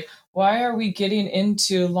 It's like, why are we getting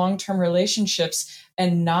into long-term relationships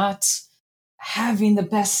and not having the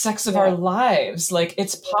best sex of our lives? Like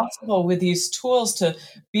it's possible with these tools to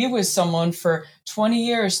be with someone for 20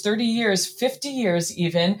 years, 30 years, 50 years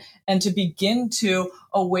even, and to begin to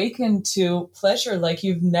awaken to pleasure like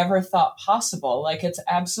you've never thought possible. Like it's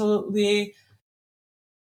absolutely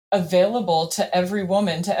available to every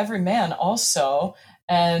woman, to every man also.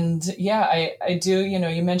 And yeah, I do,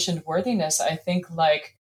 you mentioned worthiness. I think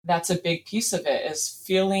like that's a big piece of it, is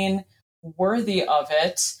feeling worthy of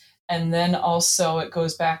it. And then also it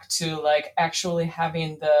goes back to like actually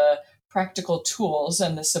having the practical tools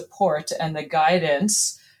and the support and the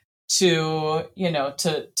guidance to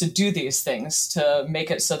to do these things, to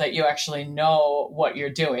make it so that you actually know what you're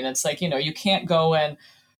doing. It's like, you can't go and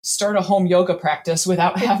start a home yoga practice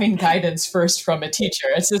without having guidance first from a teacher.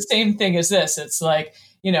 It's the same thing as this. It's like,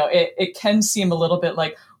 it can seem a little bit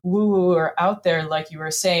like woo or out there, like you were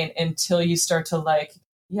saying, until you start to like,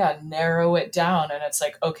 narrow it down. And it's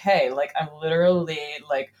like, okay, like I'm literally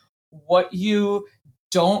like, what you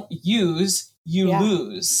don't use, you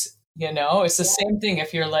lose. It's the same thing.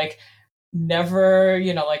 If you're like never,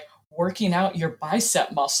 like working out your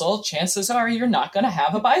bicep muscle, chances are you're not going to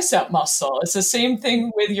have a bicep muscle. It's the same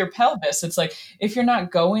thing with your pelvis. It's like, if you're not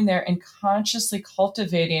going there and consciously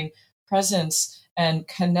cultivating presence and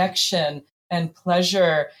connection and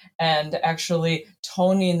pleasure and actually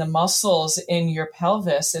toning the muscles in your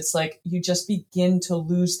pelvis, it's like you just begin to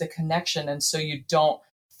lose the connection. And so you don't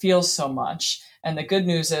feel so much. And the good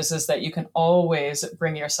news is that you can always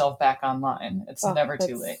bring yourself back online. It's never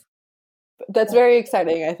too late. That's very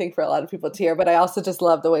exciting, I think, for a lot of people to hear. But I also just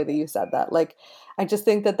love the way that you said that. Like, I just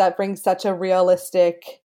think that brings such a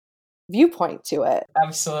realistic viewpoint to it.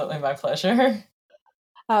 Absolutely. My pleasure.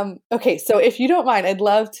 Okay. So if you don't mind, I'd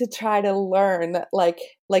love to try to learn, like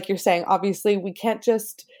you're saying, obviously we can't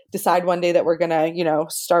just decide one day that we're going to,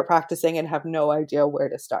 start practicing and have no idea where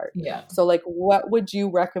to start. Yeah. So like, what would you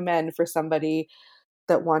recommend for somebody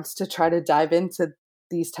that wants to try to dive into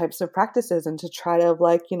these types of practices and to try to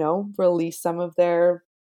like, release some of their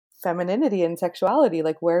femininity and sexuality?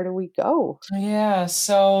 Like, where do we go? Yeah.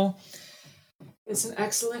 So it's an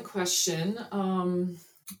excellent question.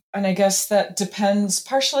 And I guess that depends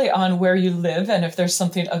partially on where you live and if there's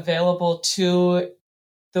something available to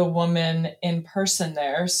the woman in person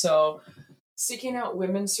there. So seeking out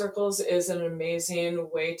women's circles is an amazing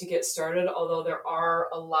way to get started, although there are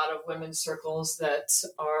a lot of women's circles that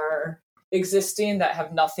are existing that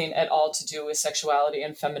have nothing at all to do with sexuality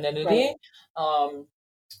and femininity. Right.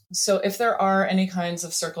 So if there are any kinds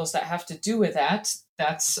of circles that have to do with that,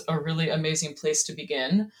 that's a really amazing place to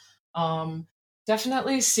begin.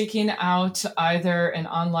 Definitely seeking out either an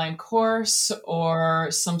online course or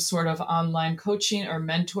some sort of online coaching or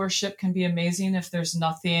mentorship can be amazing if there's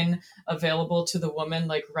nothing available to the woman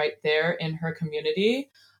like right there in her community.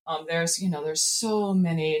 There's so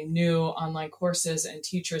many new online courses and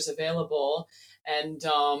teachers available, and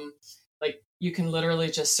like you can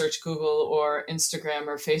literally just search Google or Instagram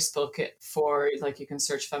or Facebook for, like, you can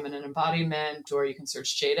search feminine embodiment, or you can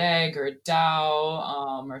search Jade Egg or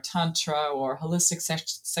Tao or Tantra or holistic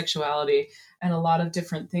sexuality, and a lot of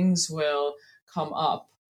different things will come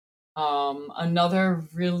up. Another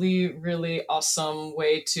really, really awesome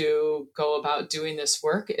way to go about doing this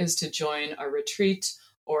work is to join a retreat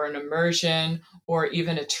or an immersion or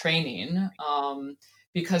even a training.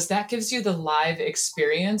 Because that gives you the live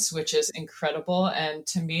experience, which is incredible. And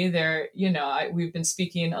to me, we've been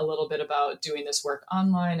speaking a little bit about doing this work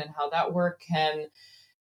online and how that work can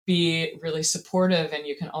be really supportive, and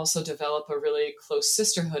you can also develop a really close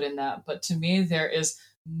sisterhood in that. But to me, there is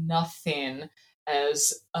nothing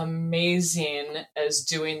as amazing as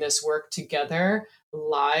doing this work together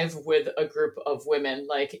live with a group of women,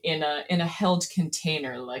 like in a held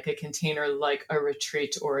container, like a container, like a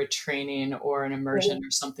retreat or a training or an immersion or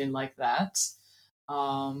something like that.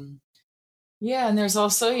 Yeah, and there's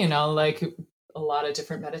also, like a lot of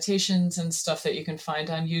different meditations and stuff that you can find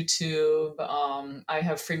on YouTube. I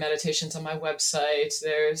have free meditations on my website.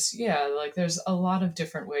 There's a lot of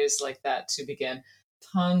different ways like that to begin.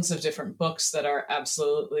 Tons of different books that are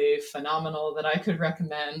absolutely phenomenal that I could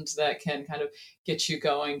recommend that can kind of get you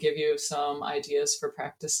going, give you some ideas for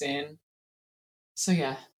practicing. So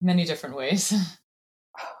yeah, many different ways.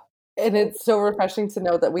 And it's so refreshing to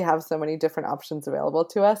know that we have so many different options available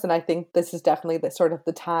to us. And I think this is definitely the sort of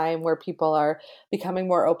the time where people are becoming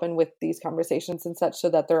more open with these conversations and such, so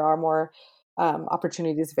that there are more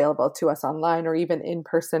opportunities available to us online or even in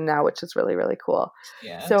person now, which is really, really cool.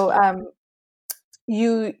 Yeah. So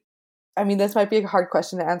this might be a hard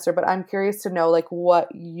question to answer, but I'm curious to know like what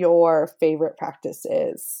your favorite practice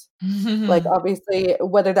is. Like obviously,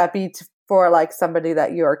 whether that be for like somebody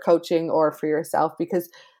that you're coaching or for yourself, because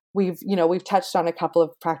we've touched on a couple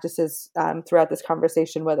of practices throughout this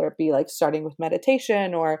conversation, whether it be like starting with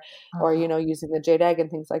meditation or using the jade egg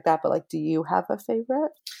and things like that. But like, do you have a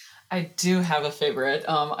favorite? I do have a favorite.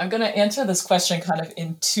 I'm going to answer this question kind of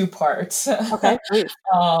in two parts. Okay, please.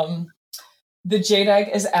 The jade egg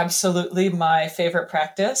is absolutely my favorite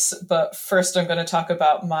practice, but first I'm going to talk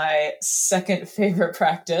about my second favorite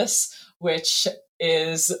practice, which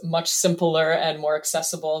is much simpler and more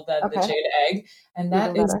accessible than the jade egg, and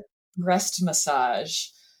that is breast massage.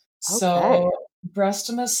 So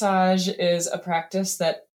breast massage is a practice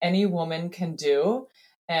that any woman can do.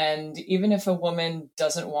 And even if a woman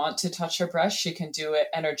doesn't want to touch her breast, she can do it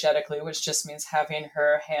energetically, which just means having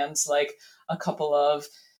her hands like a couple of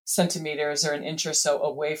centimeters or an inch or so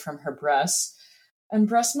away from her breasts. And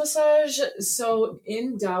breast massage, so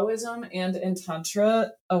in Taoism and in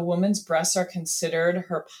Tantra, a woman's breasts are considered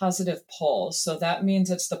her positive pole. So that means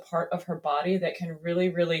it's the part of her body that can really,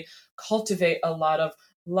 really cultivate a lot of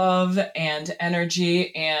love and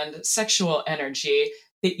energy and sexual energy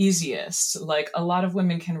the easiest. Like a lot of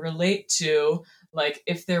women can relate to, like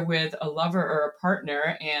if they're with a lover or a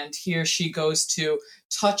partner and he or she goes to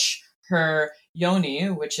touch her yoni,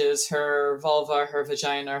 which is her vulva, her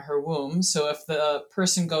vagina, her womb. So if the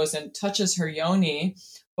person goes and touches her yoni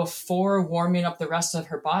before warming up the rest of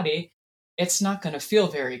her body, it's not going to feel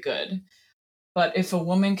very good. But if a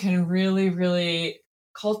woman can really, really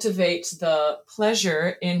cultivate the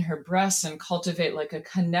pleasure in her breasts and cultivate like a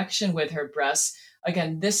connection with her breasts,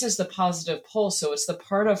 again, this is the positive pole. So it's the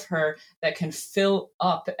part of her that can fill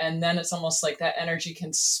up. And then it's almost like that energy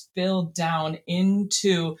can spill down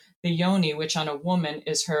into the yoni, which on a woman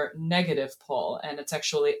is her negative pole. And it's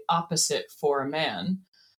actually opposite for a man.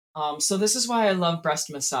 So this is why I love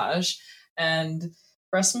breast massage. And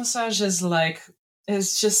breast massage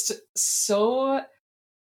is just so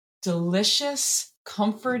delicious,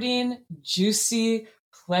 comforting, juicy,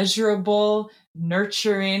 pleasurable,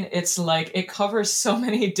 nurturing. It's like it covers so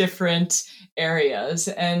many different areas.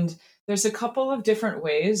 And there's a couple of different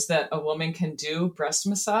ways that a woman can do breast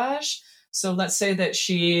massage. So let's say that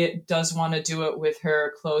she does want to do it with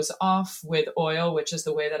her clothes off with oil, which is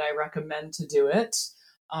the way that I recommend to do it.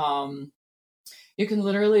 You can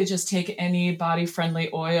literally just take any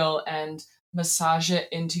body-friendly oil and massage it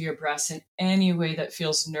into your breasts in any way that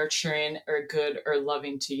feels nurturing or good or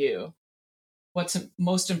loving to you. What's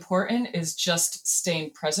most important is just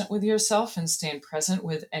staying present with yourself and staying present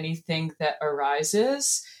with anything that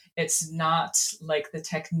arises. It's not like the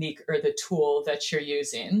technique or the tool that you're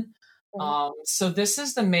using. So this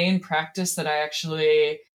is the main practice that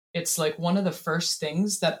it's like one of the first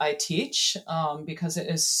things that I teach because it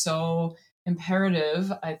is so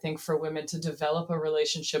imperative, I think, for women to develop a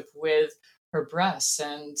relationship with her breasts.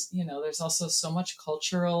 And, there's also so much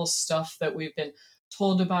cultural stuff that we've been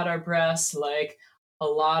told about our breasts. Like a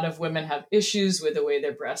lot of women have issues with the way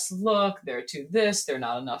their breasts look. They're too this, they're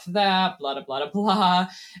not enough that, blah, blah, blah, blah.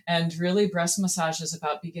 And really breast massage is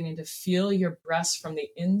about beginning to feel your breasts from the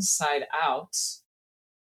inside out.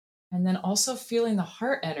 And then also feeling the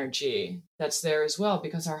heart energy that's there as well,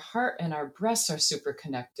 because our heart and our breasts are super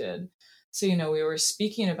connected. So, we were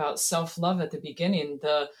speaking about self-love at the beginning.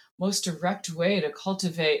 The most direct way to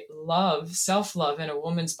cultivate love, self-love in a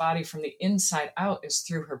woman's body from the inside out is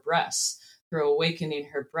through her breasts, through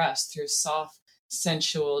awakening her breasts, through soft,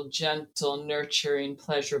 sensual, gentle, nurturing,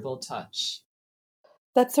 pleasurable touch.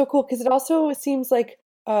 That's so cool because it also seems like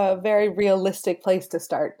a very realistic place to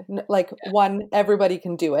start. Like one, everybody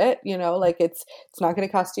can do it, like it's not going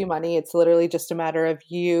to cost you money. It's literally just a matter of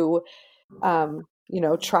you,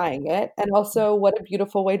 trying it. And also what a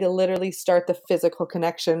beautiful way to literally start the physical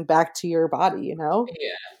connection back to your body, Yeah,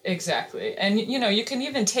 exactly. And, you can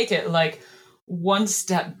even take it like one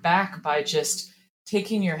step back by just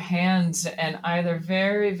taking your hands and either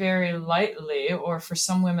very, very lightly, or for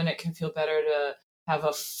some women, it can feel better to have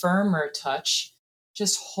a firmer touch.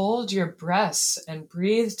 Just hold your breasts and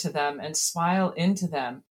breathe to them and smile into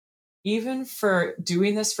them. Even for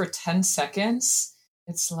doing this for 10 seconds,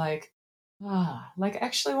 it's like,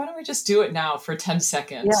 actually, why don't we just do it now for 10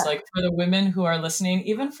 seconds? Yeah. Like for the women who are listening,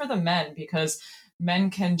 even for the men, because men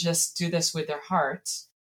can just do this with their hearts.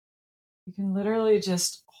 You can literally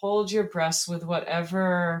just hold your breasts with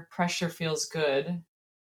whatever pressure feels good. And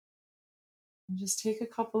just take a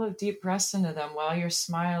couple of deep breaths into them while you're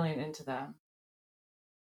smiling into them.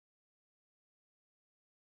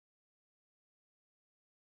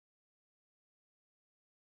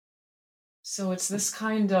 So it's this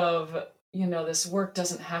kind of, this work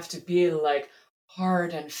doesn't have to be like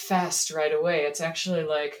hard and fast right away. It's actually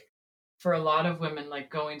like, for a lot of women, like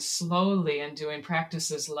going slowly and doing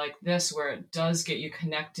practices like this, where it does get you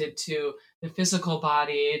connected to the physical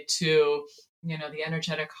body, to, the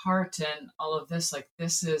energetic heart and all of this. Like,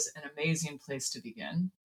 this is an amazing place to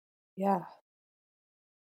begin. Yeah.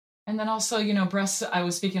 And then also, I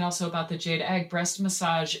was speaking also about the jade egg. Breast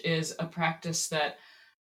massage is a practice that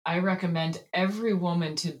I recommend every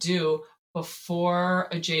woman to do before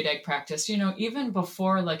a jade egg practice, even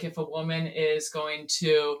before, like if a woman is going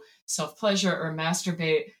to self-pleasure or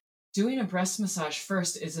masturbate, doing a breast massage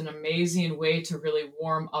first is an amazing way to really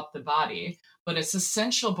warm up the body. But it's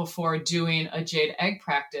essential before doing a jade egg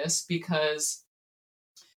practice, because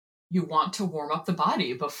you want to warm up the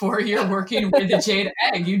body before you're working with the jade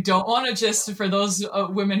egg. You don't want to just, for those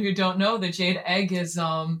women who don't know, the jade egg is,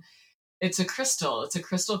 it's a crystal. It's a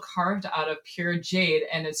crystal carved out of pure jade,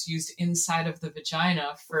 and it's used inside of the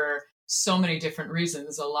vagina for so many different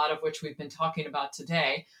reasons, a lot of which we've been talking about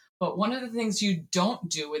today. But one of the things you don't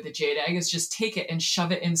do with the jade egg is just take it and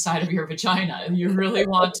shove it inside of your vagina. And you really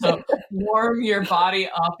want to warm your body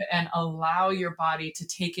up and allow your body to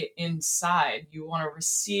take it inside. You want to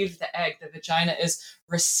receive the egg. The vagina is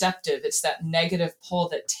receptive. It's that negative pull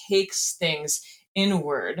that takes things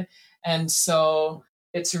inward. And so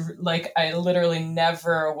it's like, I literally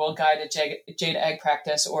never will guide a jade egg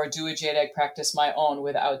practice or do a jade egg practice my own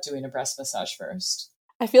without doing a breast massage first.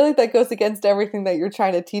 I feel like that goes against everything that you're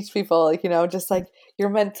trying to teach people. Like, just like you're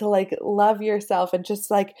meant to like love yourself and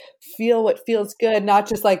just like feel what feels good, not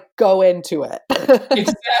just like go into it.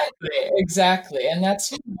 Exactly. And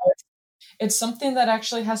that's, it's something that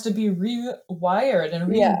actually has to be rewired and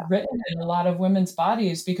rewritten in a lot of women's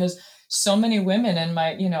bodies, because so many women, and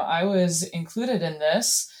I was included in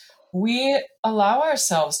this, we allow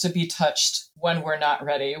ourselves to be touched when we're not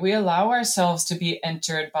ready. We allow ourselves to be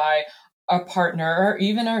entered by a partner or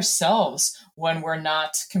even ourselves when we're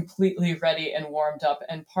not completely ready and warmed up.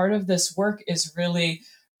 And part of this work is really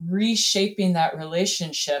reshaping that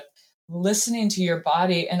relationship, listening to your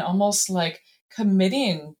body, and almost like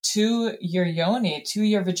committing to your yoni, to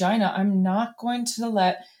your vagina. I'm not going to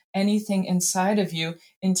let anything inside of you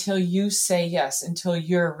until you say yes, until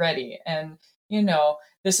you're ready. And,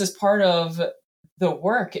 this is part of the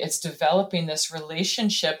work. It's developing this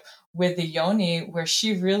relationship with the yoni where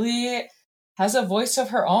she really has a voice of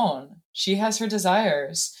her own. She has her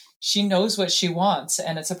desires. She knows what she wants.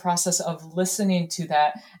 And it's a process of listening to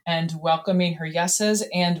that and welcoming her yeses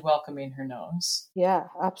and welcoming her nos. Yeah,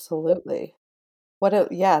 absolutely.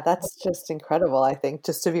 That's just incredible, I think,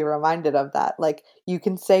 just to be reminded of that. Like, you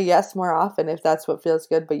can say yes more often if that's what feels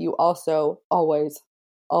good, but you also always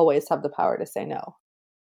have the power to say no.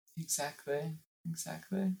 Exactly.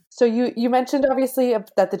 So you mentioned obviously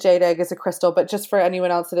that the jade egg is a crystal, but just for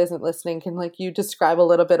anyone else that isn't listening, can like you describe a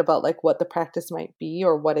little bit about like what the practice might be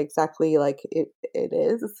or what exactly like it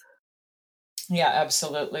is? Yeah,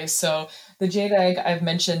 absolutely. So the jade egg, I've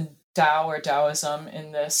mentioned Tao or Taoism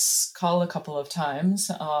in this call a couple of times.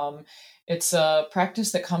 It's a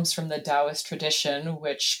practice that comes from the Taoist tradition,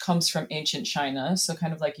 which comes from ancient China. So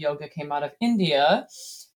kind of like yoga came out of India,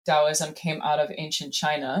 Taoism came out of ancient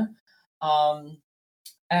China.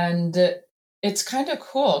 And it's kind of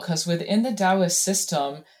cool because within the Taoist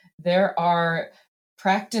system, there are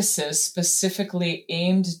practices specifically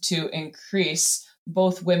aimed to increase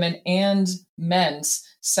both women and men's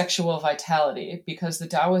sexual vitality, because the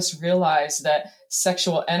Taoists realize that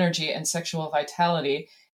sexual energy and sexual vitality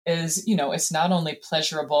is, it's not only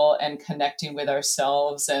pleasurable and connecting with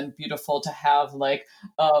ourselves and beautiful to have like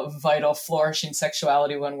a vital, flourishing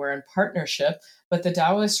sexuality when we're in partnership, but the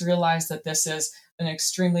Taoists realize that this is an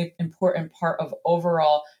extremely important part of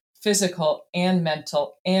overall physical and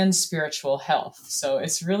mental and spiritual health. So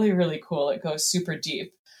it's really, really cool. It goes super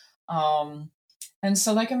deep. And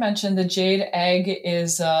so, like I mentioned, the jade egg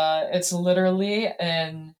is, it's literally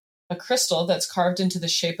a crystal that's carved into the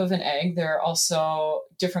shape of an egg. There are also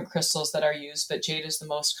different crystals that are used, but jade is the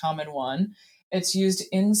most common one. It's used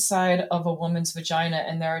inside of a woman's vagina,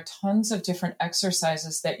 and there are tons of different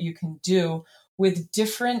exercises that you can do with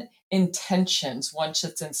different intentions once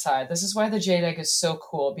it's inside. This is why the jade egg is so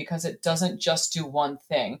cool, because it doesn't just do one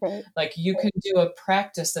thing. Right. Like you can do a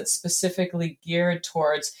practice that's specifically geared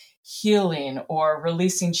towards healing or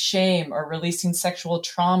releasing shame or releasing sexual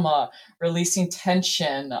trauma, releasing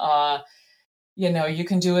tension. You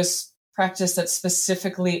can do a practice that's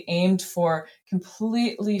specifically aimed for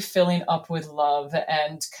completely filling up with love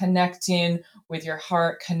and connecting with your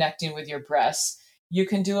heart, connecting with your breasts. You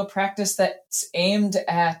can do a practice that's aimed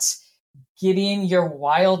at getting your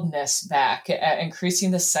wildness back,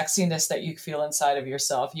 increasing the sexiness that you feel inside of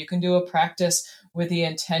yourself. You can do a practice with the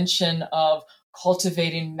intention of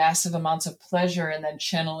cultivating massive amounts of pleasure and then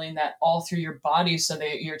channeling that all through your body so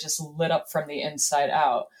that you're just lit up from the inside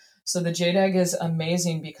out. So the jade egg is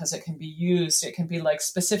amazing because it can be used, it can be like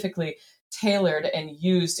specifically tailored and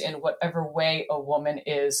used in whatever way a woman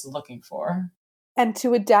is looking for. And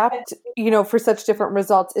to adapt, for such different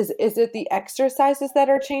results, is it the exercises that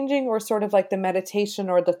are changing, or sort of like the meditation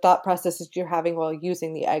or the thought processes you're having while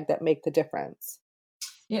using the egg that make the difference?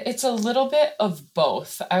 Yeah, it's a little bit of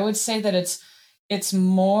both. I would say that it's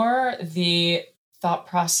more the thought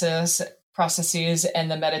processes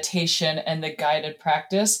and the meditation and the guided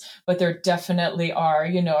practice, but there definitely are,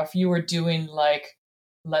 if you were doing like,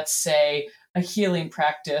 let's say, a healing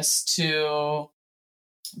practice to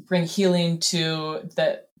bring healing to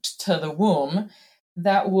the womb,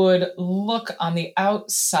 that would look on the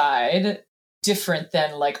outside different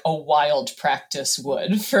than like a wild practice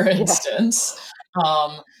would, for instance.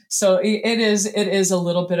 So it is a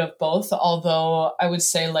little bit of both, although I would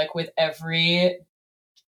say like with every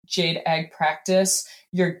jade egg practice,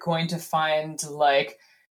 you're going to find like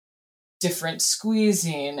different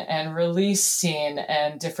squeezing and releasing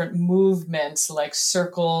and different movements like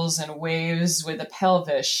circles and waves with the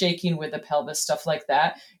pelvis, shaking with the pelvis, stuff like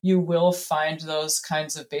that. You will find those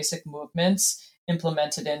kinds of basic movements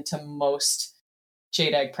implemented into most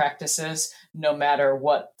jade egg practices, no matter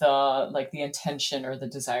what the intention or the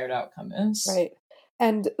desired outcome is. Right.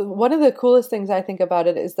 And one of the coolest things I think about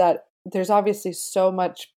it is that there's obviously so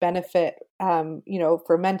much benefit,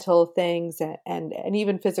 for mental things and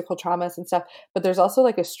even physical traumas and stuff, but there's also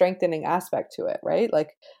like a strengthening aspect to it, right?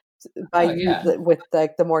 Like with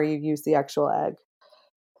like the more you use the actual egg.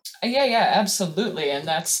 Yeah, absolutely. And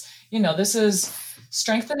that's, this is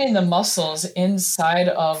strengthening the muscles inside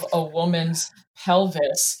of a woman's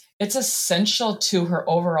pelvis. It's essential to her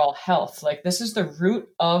overall health. Like this is the root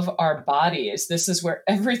of our bodies. This is where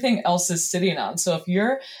everything else is sitting on. So if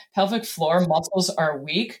your pelvic floor muscles are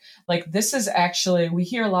weak, like this is actually, we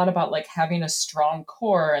hear a lot about like having a strong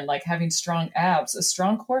core and like having strong abs. A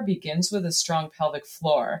strong core begins with a strong pelvic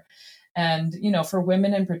floor. And, for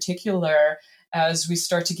women in particular, as we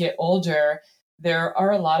start to get older, there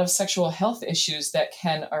are a lot of sexual health issues that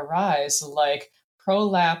can arise, like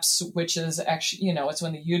prolapse, which is actually, it's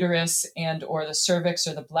when the uterus and or the cervix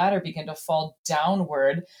or the bladder begin to fall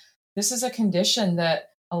downward. This is a condition that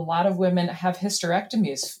a lot of women have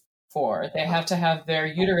hysterectomies for. They have to have their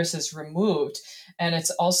uteruses removed. And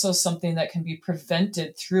it's also something that can be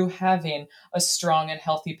prevented through having a strong and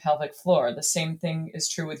healthy pelvic floor. The same thing is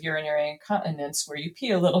true with urinary incontinence, where you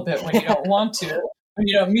pee a little bit when you don't want to, when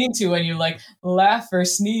you don't mean to, when you like laugh or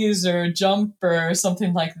sneeze or jump or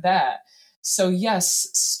something like that. So yes,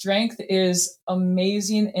 strength is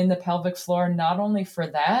amazing in the pelvic floor, not only for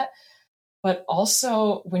that, but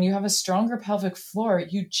also when you have a stronger pelvic floor,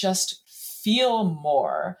 you just feel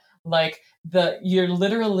more like you're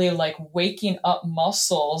literally like waking up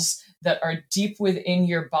muscles that are deep within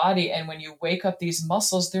your body. And when you wake up these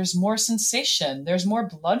muscles, there's more sensation, there's more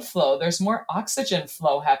blood flow, there's more oxygen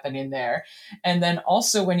flow happening there. And then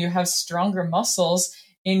also when you have stronger muscles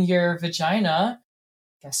in your vagina,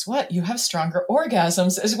 guess what? You have stronger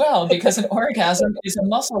orgasms as well, because an orgasm is a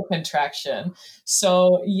muscle contraction.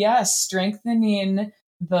 So yes, strengthening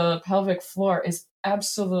the pelvic floor is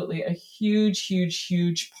absolutely a huge, huge,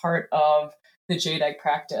 huge part of the jade egg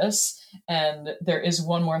practice. And there is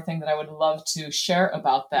one more thing that I would love to share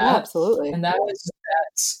about that. Yeah, absolutely. And that is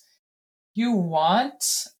that you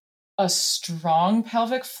want a strong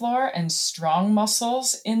pelvic floor and strong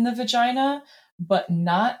muscles in the vagina, but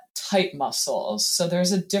not tight muscles. So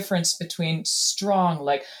there's a difference between strong,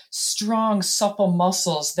 supple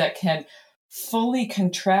muscles that can fully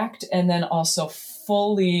contract and then also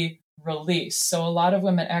fully release. So a lot of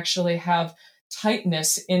women actually have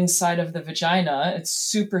tightness inside of the vagina. It's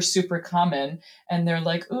super, super common. And they're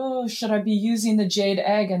like, oh, should I be using the jade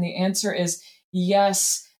egg? And the answer is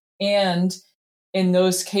yes. And in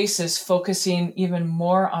those cases, focusing even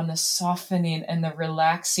more on the softening and the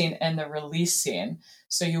relaxing and the releasing.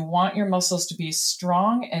 So you want your muscles to be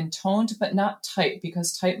strong and toned, but not tight,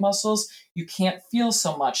 because tight muscles, you can't feel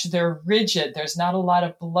so much. They're rigid. There's not a lot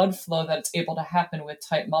of blood flow that's able to happen with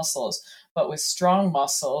tight muscles. But with strong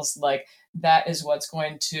muscles, like that is what's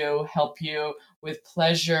going to help you with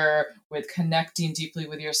pleasure, with connecting deeply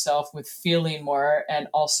with yourself, with feeling more, and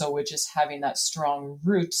also with just having that strong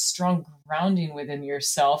root, strong grounding within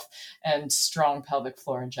yourself, and strong pelvic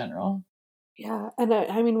floor in general. Yeah. And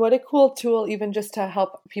I mean, what a cool tool, even just to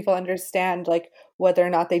help people understand like whether or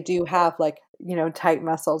not they do have like, tight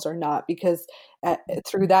muscles or not, because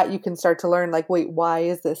through that you can start to learn like, wait, why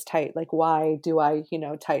is this tight? Like, why do I,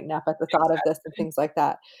 tighten up at the thought of this and Exactly. things like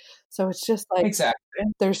that. So it's just like, Exactly.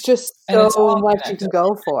 there's just And so it's all much you connected. can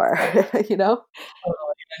go for, you know?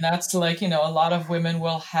 Totally. And that's like, a lot of women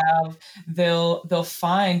will have, they'll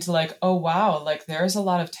find like, oh wow, like there's a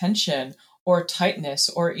lot of tension or tightness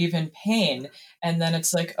or even pain. And then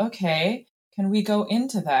it's like, okay, can we go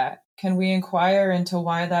into that? Can we inquire into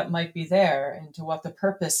why that might be there, into what the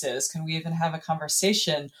purpose is? Can we even have a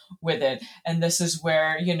conversation with it? And this is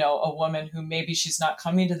where, a woman who maybe she's not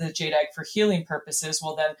coming to the Jade Egg for healing purposes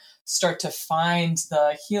will then start to find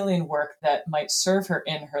the healing work that might serve her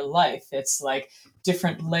in her life. It's like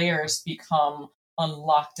different layers become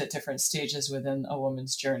unlocked at different stages within a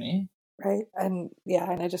woman's journey. Right. And yeah,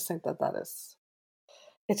 and I just think that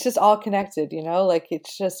it's just all connected, like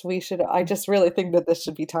it's just, I just really think that this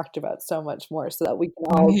should be talked about so much more so that we can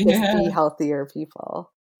all just be Yeah, healthier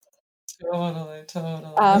people. totally.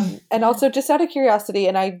 And also just out of curiosity,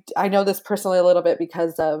 and I know this personally a little bit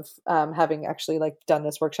because of having actually like done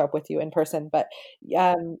this workshop with you in person, but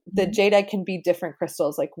the Jade Egg can be different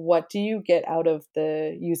crystals. Like what do you get out of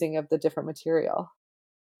the using of the different material?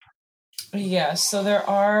 Yeah, so there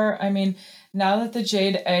are, I mean, now that the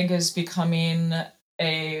Jade Egg is becoming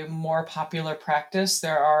a more popular practice,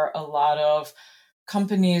 there are a lot of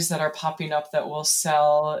companies that are popping up that will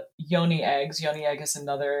sell yoni eggs. Yoni egg is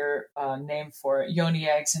another name for it. Yoni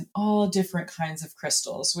eggs and all different kinds of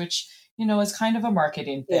crystals, which, is kind of a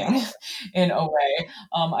marketing thing Yeah. in a way.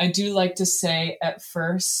 I do like to say at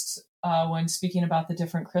first, when speaking about the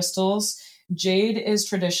different crystals, jade is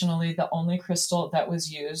traditionally the only crystal that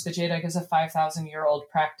was used. The jade egg is a 5,000-year-old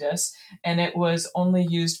practice, and it was only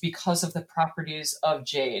used because of the properties of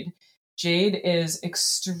jade. Jade is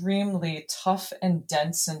extremely tough and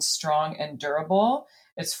dense and strong and durable.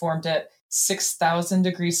 It's formed at 6,000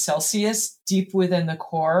 degrees Celsius, deep within the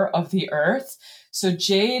core of the earth. So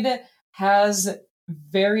jade has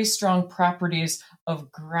very strong properties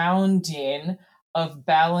of grounding, of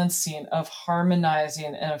balancing, of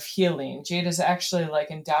harmonizing, and of healing. Jade is actually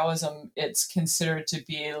like in Taoism, it's considered to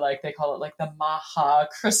be like, they call it like the Maha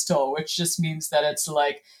crystal, which just means that it's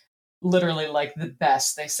like literally like the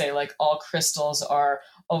best. They say like all crystals are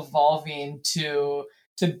evolving to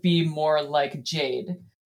be more like jade.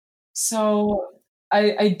 So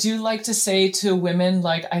I do like to say to women,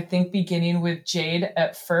 like, I think beginning with jade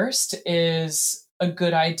at first is a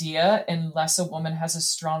good idea unless a woman has a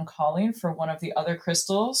strong calling for one of the other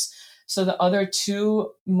crystals. So the other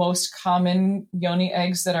two most common yoni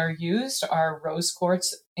eggs that are used are rose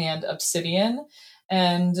quartz and obsidian.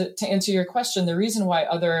 And to answer your question, the reason why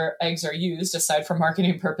other eggs are used, aside from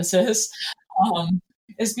marketing purposes, um,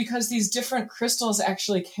 is because these different crystals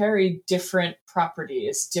actually carry different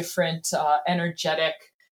properties, different energetic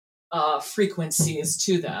frequencies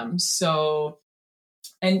to them. So,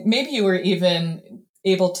 and maybe you were even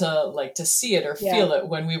able to like to see it or feel it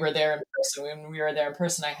when we were there in person. When we were there in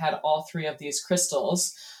person, I had all three of these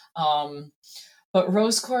crystals. But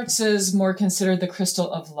rose quartz is more considered the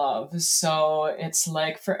crystal of love. So it's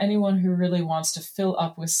like for anyone who really wants to fill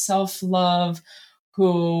up with self love,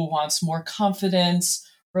 who wants more confidence.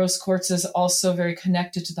 Rose quartz is also very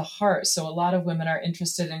connected to the heart. So a lot of women are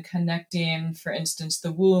interested in connecting, for instance,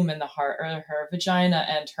 the womb and the heart, or her vagina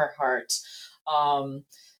and her heart.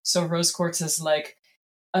 So rose quartz is like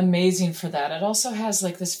amazing for that. It also has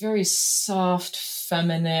like this very soft,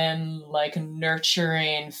 feminine, like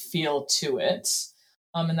nurturing feel to it.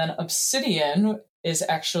 And then obsidian is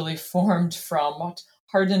actually formed from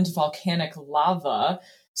hardened volcanic lava.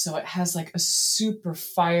 So it has like a super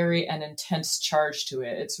fiery and intense charge to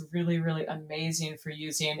it. It's really, really amazing for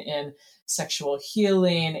using in sexual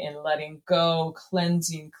healing, in letting go,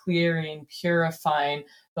 cleansing, clearing, purifying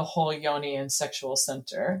the whole yoni and sexual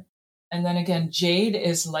center. And then again, jade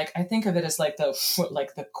is like, I think of it as like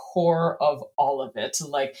the core of all of it.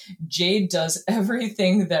 Like jade does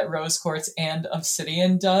everything that rose quartz and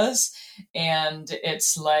obsidian does, and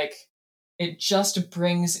it's like it just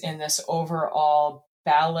brings in this overall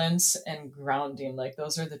balance and grounding. Like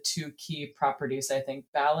those are the two key properties, I think,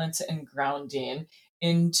 balance and grounding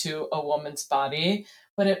into a woman's body.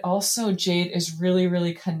 But it also, jade is really,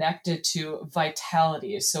 really connected to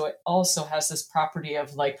vitality. So it also has this property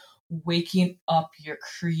of like waking up your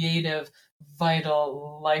creative,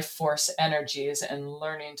 vital life force energies and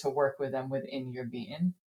learning to work with them within your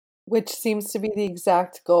being. Which seems to be the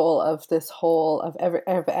exact goal of this whole of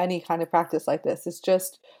any kind of practice like this. It's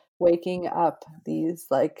just waking up these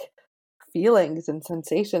like feelings and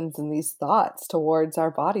sensations and these thoughts towards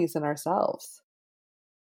our bodies and ourselves.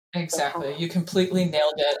 Exactly. You completely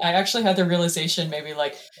nailed it. I actually had the realization maybe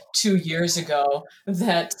like 2 years ago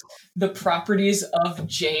that the properties of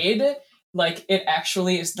jade, like it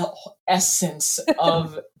actually is the essence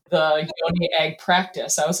of the yoni egg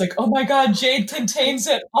practice. I was like, oh my God, jade contains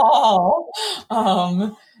it all.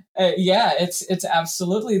 Yeah, it's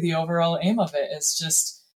absolutely the overall aim of it. It's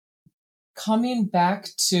just coming back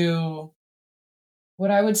to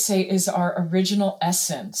what I would say is our original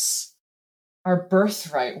essence, our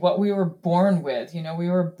birthright, what we were born with. You know, we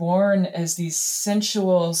were born as these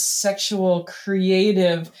sensual, sexual,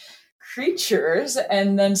 creative creatures.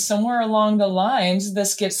 And then somewhere along the lines,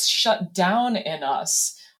 this gets shut down in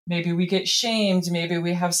us. Maybe we get shamed. Maybe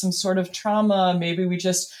we have some sort of trauma. Maybe we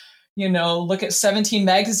just, look at 17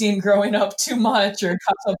 magazine growing up too much, or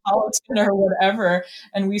Cosmopolitan or whatever.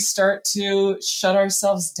 And we start to shut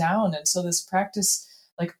ourselves down. And so this practice,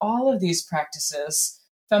 like all of these practices,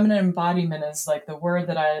 feminine embodiment is like the word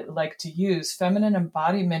that I like to use. Feminine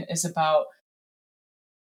embodiment is about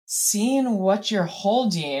seeing what you're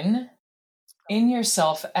holding in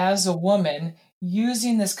yourself as a woman,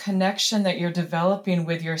 using this connection that you're developing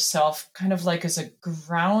with yourself kind of like as a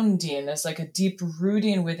grounding, as like a deep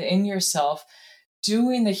rooting within yourself,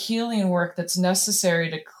 doing the healing work that's necessary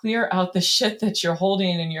to clear out the shit that you're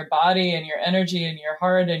holding in your body and your energy and your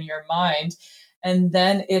heart and your mind. And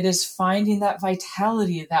then it is finding that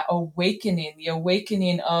vitality, that awakening, the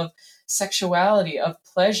awakening of sexuality, of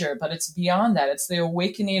pleasure. But it's beyond that. It's the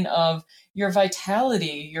awakening of your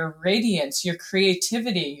vitality, your radiance, your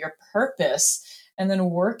creativity, your purpose. And then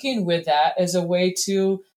working with that as a way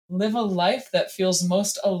to live a life that feels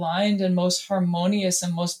most aligned and most harmonious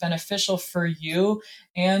and most beneficial for you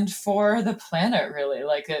and for the planet, really.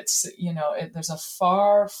 Like it's, there's a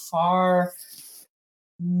far, far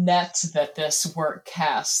net that this work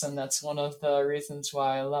casts, and that's one of the reasons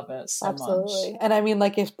why I love it so Absolutely. much. And I mean,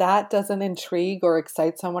 like, if that doesn't intrigue or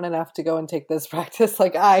excite someone enough to go and take this practice,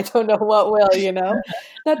 like, I don't know what will,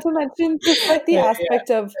 not to mention just like the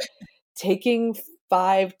aspect of taking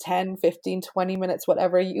 5, 10, 15, 20 minutes,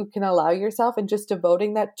 whatever you can allow yourself, and just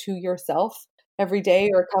devoting that to yourself every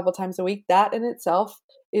day or a couple times a week. That in itself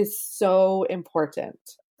is so important.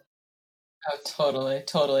 Oh, totally,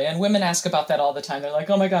 totally. And women ask about that all the time. They're like,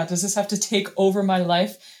 oh my God, does this have to take over my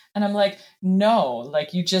life? And I'm like, no,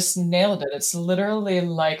 like you just nailed it. It's literally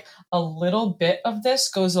like a little bit of this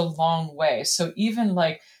goes a long way. So even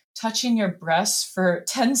like touching your breasts for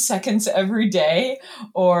 10 seconds every day,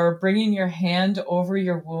 or bringing your hand over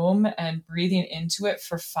your womb and breathing into it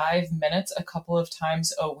for 5 minutes a couple of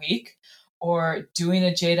times a week, or doing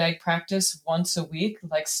a jade egg practice once a week,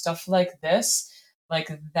 like stuff like this.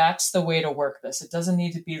 Like that's the way to work this. It doesn't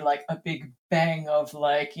need to be like a big bang of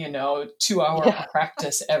like, 2-hour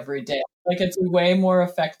practice every day. Like it's way more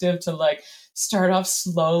effective to like start off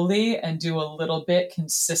slowly and do a little bit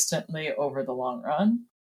consistently over the long run.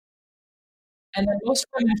 And then most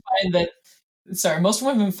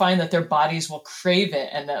women find that their bodies will crave it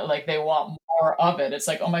and that like they want more of it. It's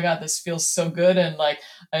like, oh my God, this feels so good. And like,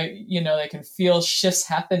 they can feel shifts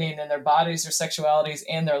happening in their bodies, their sexualities,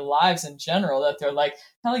 and their lives in general, that they're like,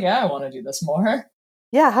 hell yeah, I want to do this more.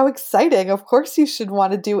 Yeah, how exciting. Of course you should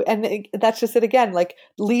want to do. And that's just it again, like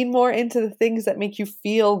lean more into the things that make you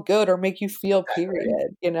feel good or make you feel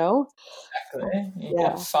period, Exactly.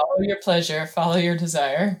 Yeah. Follow your pleasure, follow your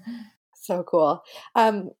desire. So cool.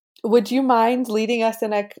 Would you mind leading us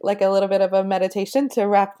in a little bit of a meditation to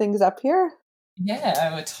wrap things up here? Yeah,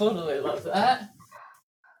 I would totally love that.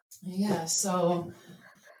 Yeah, so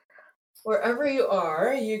wherever you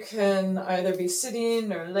are, you can either be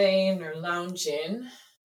sitting or laying or lounging.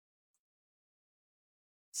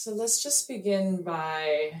 So let's just begin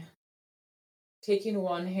by taking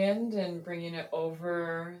one hand and bringing it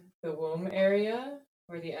over the womb area,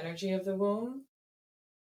 or the energy of the womb,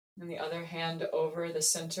 and the other hand over the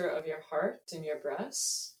center of your heart and your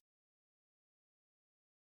breast.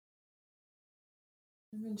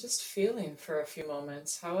 And then just feeling for a few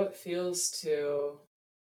moments how it feels to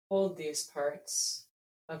hold these parts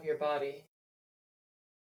of your body.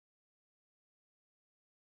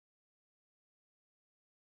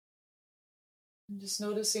 And just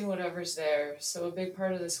noticing whatever's there. So a big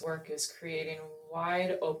part of this work is creating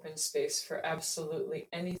wide open space for absolutely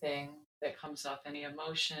anything that comes up, any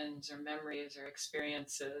emotions or memories or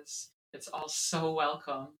experiences. It's all so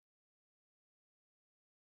welcome.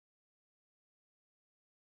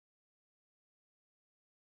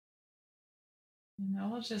 And now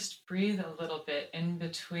we'll just breathe a little bit in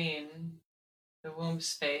between the womb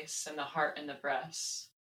space and the heart and the breast.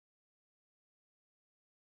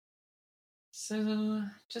 So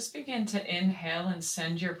just begin to inhale and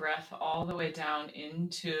send your breath all the way down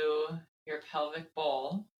into your pelvic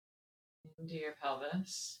bowl, into your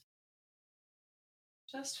pelvis.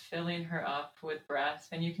 Just filling her up with breath,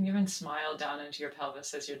 and you can even smile down into your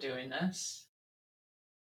pelvis as you're doing this.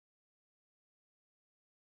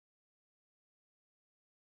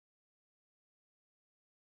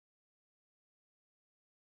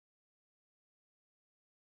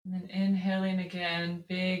 And then inhaling again,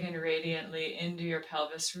 big and radiantly into your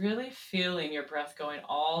pelvis, really feeling your breath going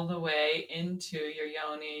all the way into your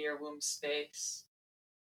yoni, your womb space.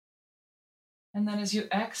 And then as you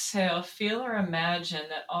exhale, feel or imagine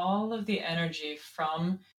that all of the energy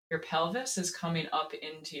from your pelvis is coming up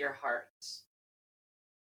into your heart.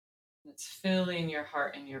 It's filling your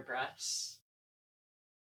heart and your breasts.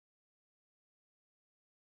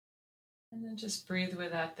 And then just breathe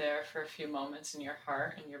with that there for a few moments in your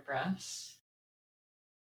heart and your breasts.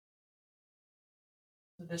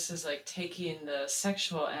 So this is like taking the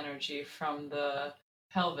sexual energy from the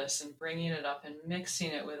pelvis and bringing it up and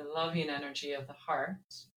mixing it with loving energy of the heart.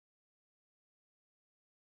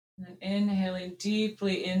 And then inhaling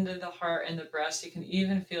deeply into the heart and the breast. You can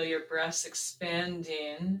even feel your breasts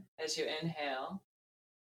expanding as you inhale.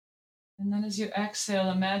 And then as you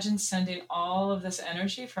exhale, imagine sending all of this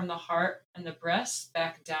energy from the heart and the breast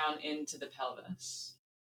back down into the pelvis.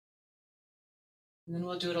 And then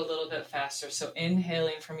we'll do it a little bit faster. So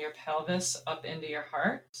inhaling from your pelvis up into your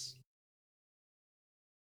heart.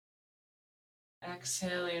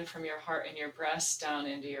 Exhaling from your heart and your breast down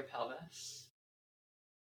into your pelvis.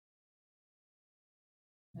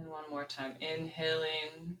 And one more time,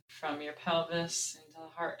 inhaling from your pelvis into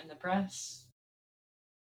the heart and the breast.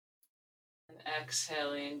 And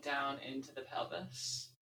exhaling down into the pelvis.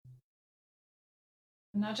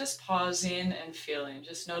 And now just pausing and feeling,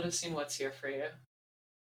 just noticing what's here for you.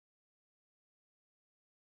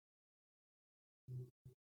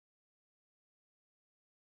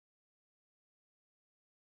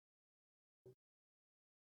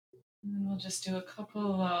 And then we'll just do a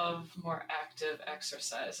couple of more active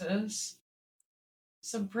exercises.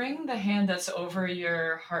 So bring the hand that's over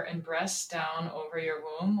your heart and breast down over your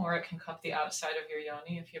womb, or it can cup the outside of your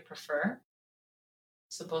yoni if you prefer.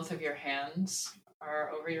 So both of your hands are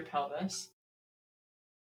over your pelvis.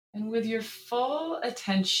 And with your full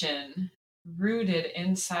attention rooted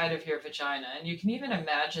inside of your vagina, and you can even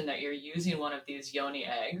imagine that you're using one of these yoni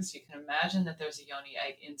eggs. You can imagine that there's a yoni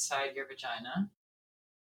egg inside your vagina.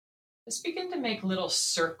 Just begin to make little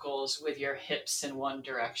circles with your hips in one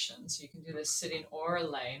direction. So you can do this sitting or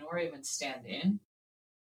laying or even standing.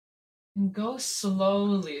 And go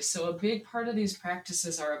slowly. So a big part of these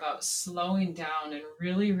practices are about slowing down and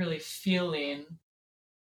really, really feeling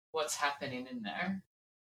what's happening in there.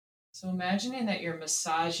 So imagining that you're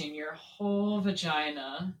massaging your whole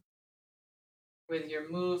vagina with your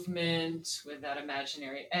movement, with that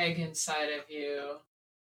imaginary egg inside of you.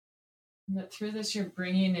 And that through this, you're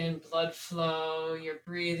bringing in blood flow, you're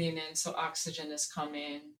breathing in, so oxygen is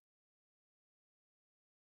coming.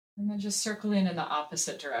 And then just circling in the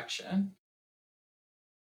opposite direction.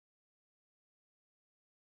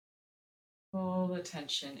 Full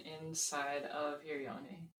attention inside of your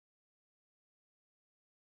yoni.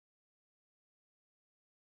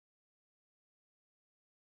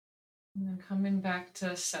 And then coming back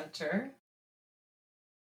to center.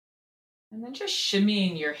 And then just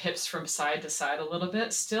shimmying your hips from side to side a little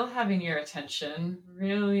bit, still having your attention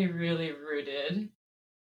really, really rooted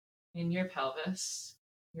in your pelvis,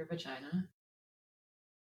 your vagina.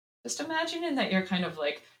 Just imagining that you're kind of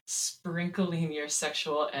like sprinkling your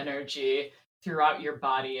sexual energy throughout your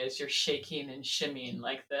body as you're shaking and shimmying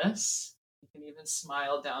like this. You can even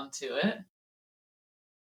smile down to it.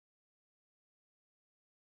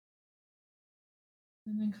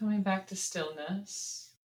 And then coming back to stillness.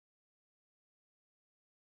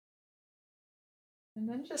 And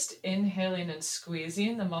then just inhaling and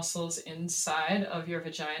squeezing the muscles inside of your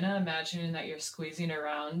vagina, imagining that you're squeezing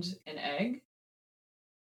around an egg.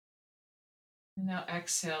 And now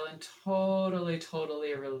exhale and totally,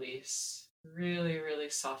 totally release. Really, really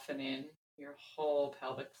softening your whole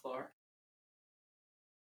pelvic floor.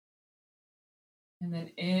 And then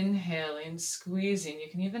inhaling, squeezing. You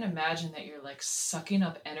can even imagine that you're like sucking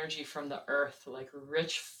up energy from the earth, like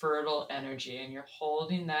rich, fertile energy, and you're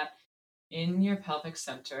holding that in your pelvic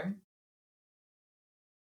center.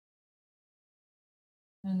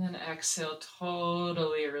 And then exhale,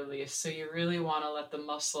 totally release. So you really want to let the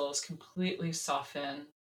muscles completely soften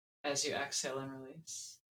as you exhale and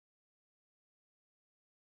release.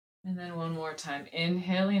 And then one more time,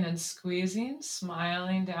 inhaling and squeezing,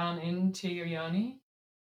 smiling down into your yoni.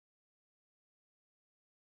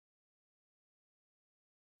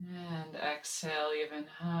 And exhale, even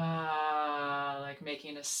like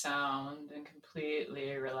making a sound and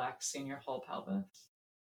completely relaxing your whole pelvis.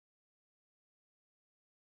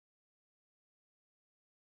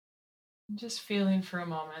 And just feeling for a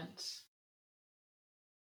moment,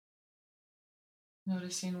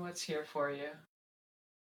 noticing what's here for you.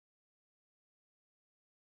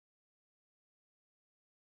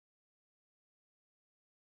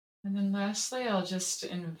 And then lastly, I'll just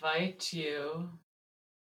invite you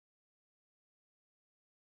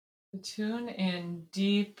to tune in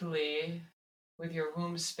deeply with your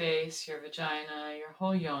womb space, your vagina, your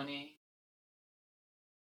whole yoni,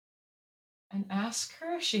 and ask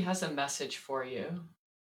her if she has a message for you.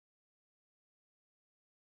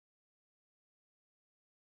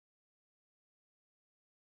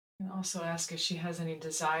 And also ask if she has any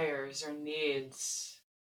desires or needs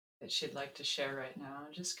that she'd like to share right now.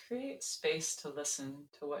 Just create space to listen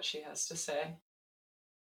to what she has to say.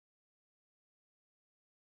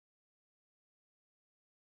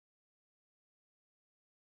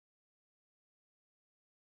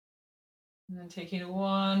 And then taking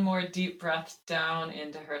one more deep breath down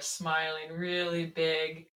into her, smiling really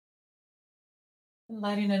big, and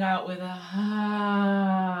letting it out with a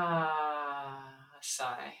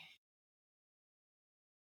sigh.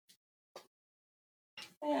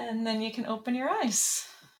 And then you can open your eyes.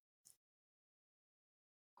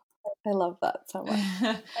 I love that so much.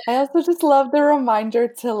 I also just love the reminder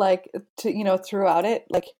to throughout it,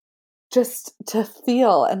 like just to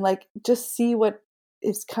feel and like just see what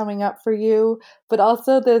is coming up for you. But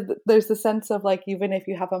also there's the sense of like, even if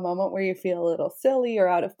you have a moment where you feel a little silly or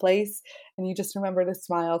out of place, and you just remember to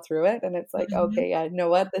smile through it, and it's like, okay, yeah, you know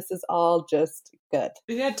what? This is all just good.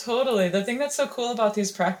 Yeah, totally. The thing that's so cool about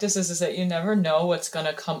these practices is that you never know what's going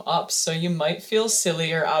to come up. So you might feel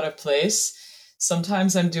silly or out of place.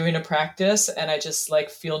 Sometimes I'm doing a practice and I just like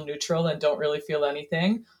feel neutral and don't really feel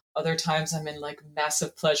anything. Other times I'm in like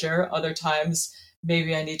massive pleasure. Other times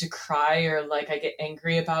maybe I need to cry or like I get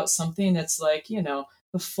angry about something. It's like, the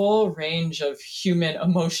full range of human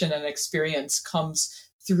emotion and experience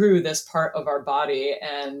comes through this part of our body.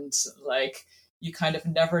 And like, you kind of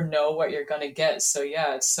never know what you're going to get. So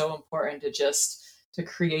yeah, it's so important to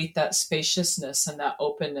create that spaciousness and that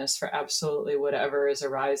openness for absolutely whatever is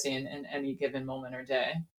arising in any given moment or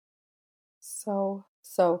day. So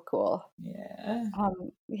cool. Yeah.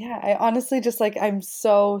 Yeah, I honestly just like, I'm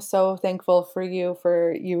so thankful for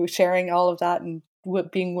you sharing all of that and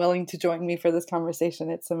being willing to join me for this conversation.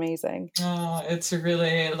 It's amazing. Oh, it's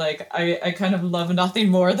really like, I kind of love nothing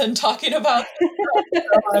more than talking about this.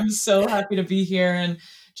 So I'm so happy to be here and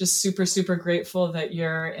just super, super grateful that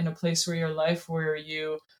you're in a place where your life where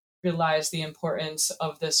you realize the importance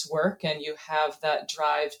of this work and you have that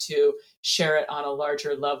drive to share it on a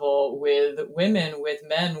larger level with women, with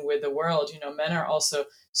men, with the world. Men are also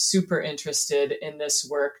super interested in this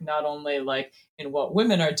work, not only like in what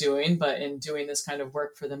women are doing, but in doing this kind of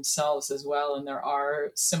work for themselves as well. And there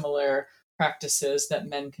are similar practices that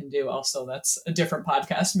men can do also. That's a different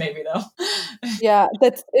podcast maybe though. Yeah,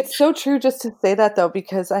 it's so true just to say that though,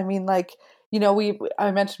 because I mean, like,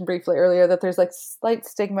 I mentioned briefly earlier that there's like slight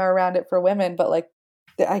stigma around it for women, but like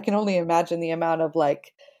I can only imagine the amount of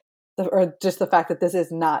like or just the fact that this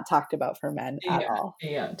is not talked about for men at all.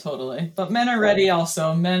 Yeah, totally. But men are ready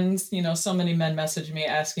also. Men, so many men message me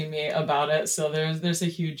asking me about it. So there's a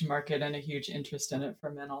huge market and a huge interest in it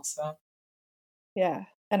for men also. Yeah.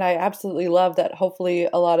 And I absolutely love that hopefully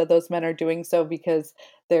a lot of those men are doing so because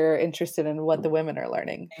they're interested in what the women are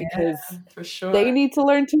learning, because for sure they need to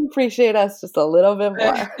learn to appreciate us just a little bit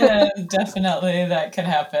more. Definitely that can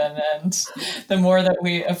happen. And the more that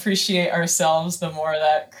we appreciate ourselves, the more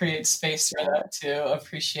that creates space for them to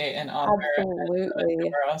appreciate and honor and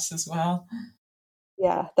for us as well.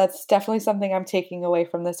 Yeah, that's definitely something I'm taking away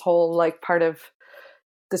from this whole like part of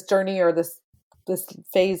this journey or this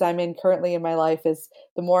phase I'm in currently in my life, is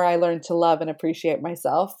the more I learn to love and appreciate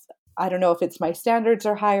myself. I don't know if it's my standards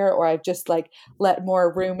are higher or I've just like let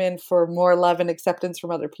more room in for more love and acceptance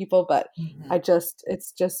from other people, but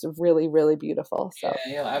it's just really, really beautiful. So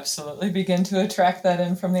yeah, you'll absolutely begin to attract that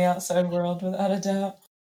in from the outside world without a doubt.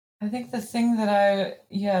 I think the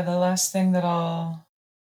last thing that I'll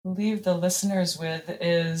leave the listeners with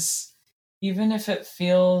is, even if it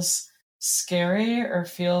feels scary or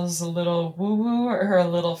feels a little woo-woo or a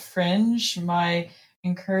little fringe, my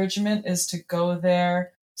encouragement is to go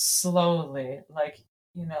there slowly. Like,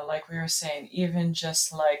 like we were saying, even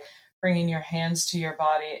just like bringing your hands to your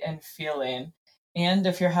body and feeling. And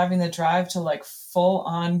if you're having the drive to like full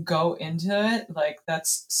on go into it, like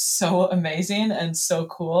that's so amazing and so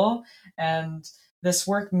cool. And this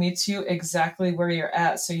work meets you exactly where you're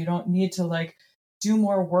at. So you don't need to like do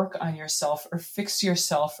more work on yourself or fix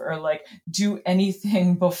yourself or like do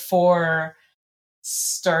anything before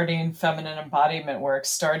starting feminine embodiment work,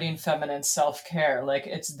 starting feminine self-care. Like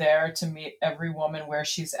it's there to meet every woman where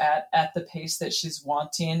she's at the pace that she's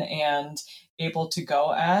wanting and able to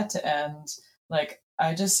go at. And like,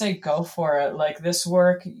 I just say, go for it. Like this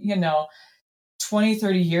work, 20,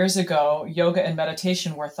 30 years ago, yoga and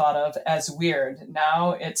meditation were thought of as weird.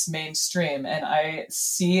 Now it's mainstream. And I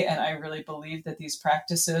see and I really believe that these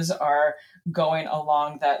practices are going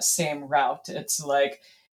along that same route. It's like,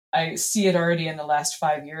 I see it already in the last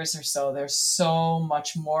 5 years or so. There's so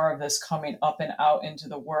much more of this coming up and out into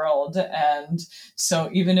the world. And so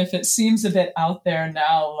even if it seems a bit out there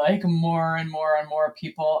now, like more and more and more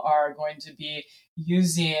people are going to be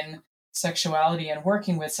using sexuality and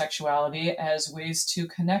working with sexuality as ways to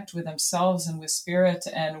connect with themselves and with spirit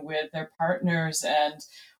and with their partners, and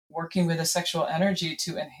working with a sexual energy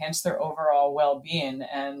to enhance their overall well-being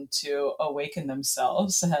and to awaken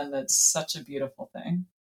themselves. And it's such a beautiful thing.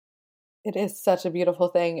 It is such a beautiful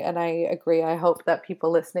thing. And I agree. I hope that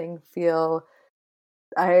people listening feel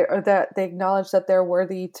or that they acknowledge that they're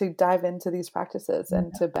worthy to dive into these practices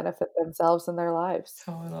and to benefit themselves and their lives.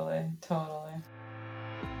 Totally.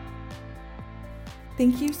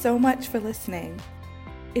 Thank you so much for listening.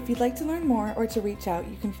 If you'd like to learn more or to reach out,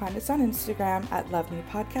 you can find us on Instagram at Love Me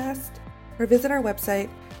Podcast or visit our website,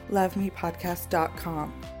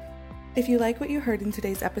 lovemepodcast.com. If you like what you heard in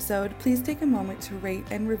today's episode, please take a moment to rate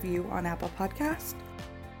and review on Apple Podcast,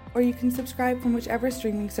 or you can subscribe from whichever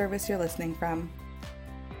streaming service you're listening from.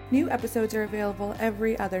 New episodes are available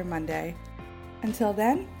every other Monday. Until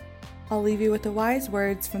then, I'll leave you with the wise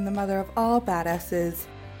words from the mother of all badasses,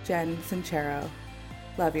 Jen Sincero.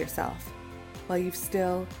 Love yourself while you've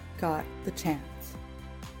still got the chance.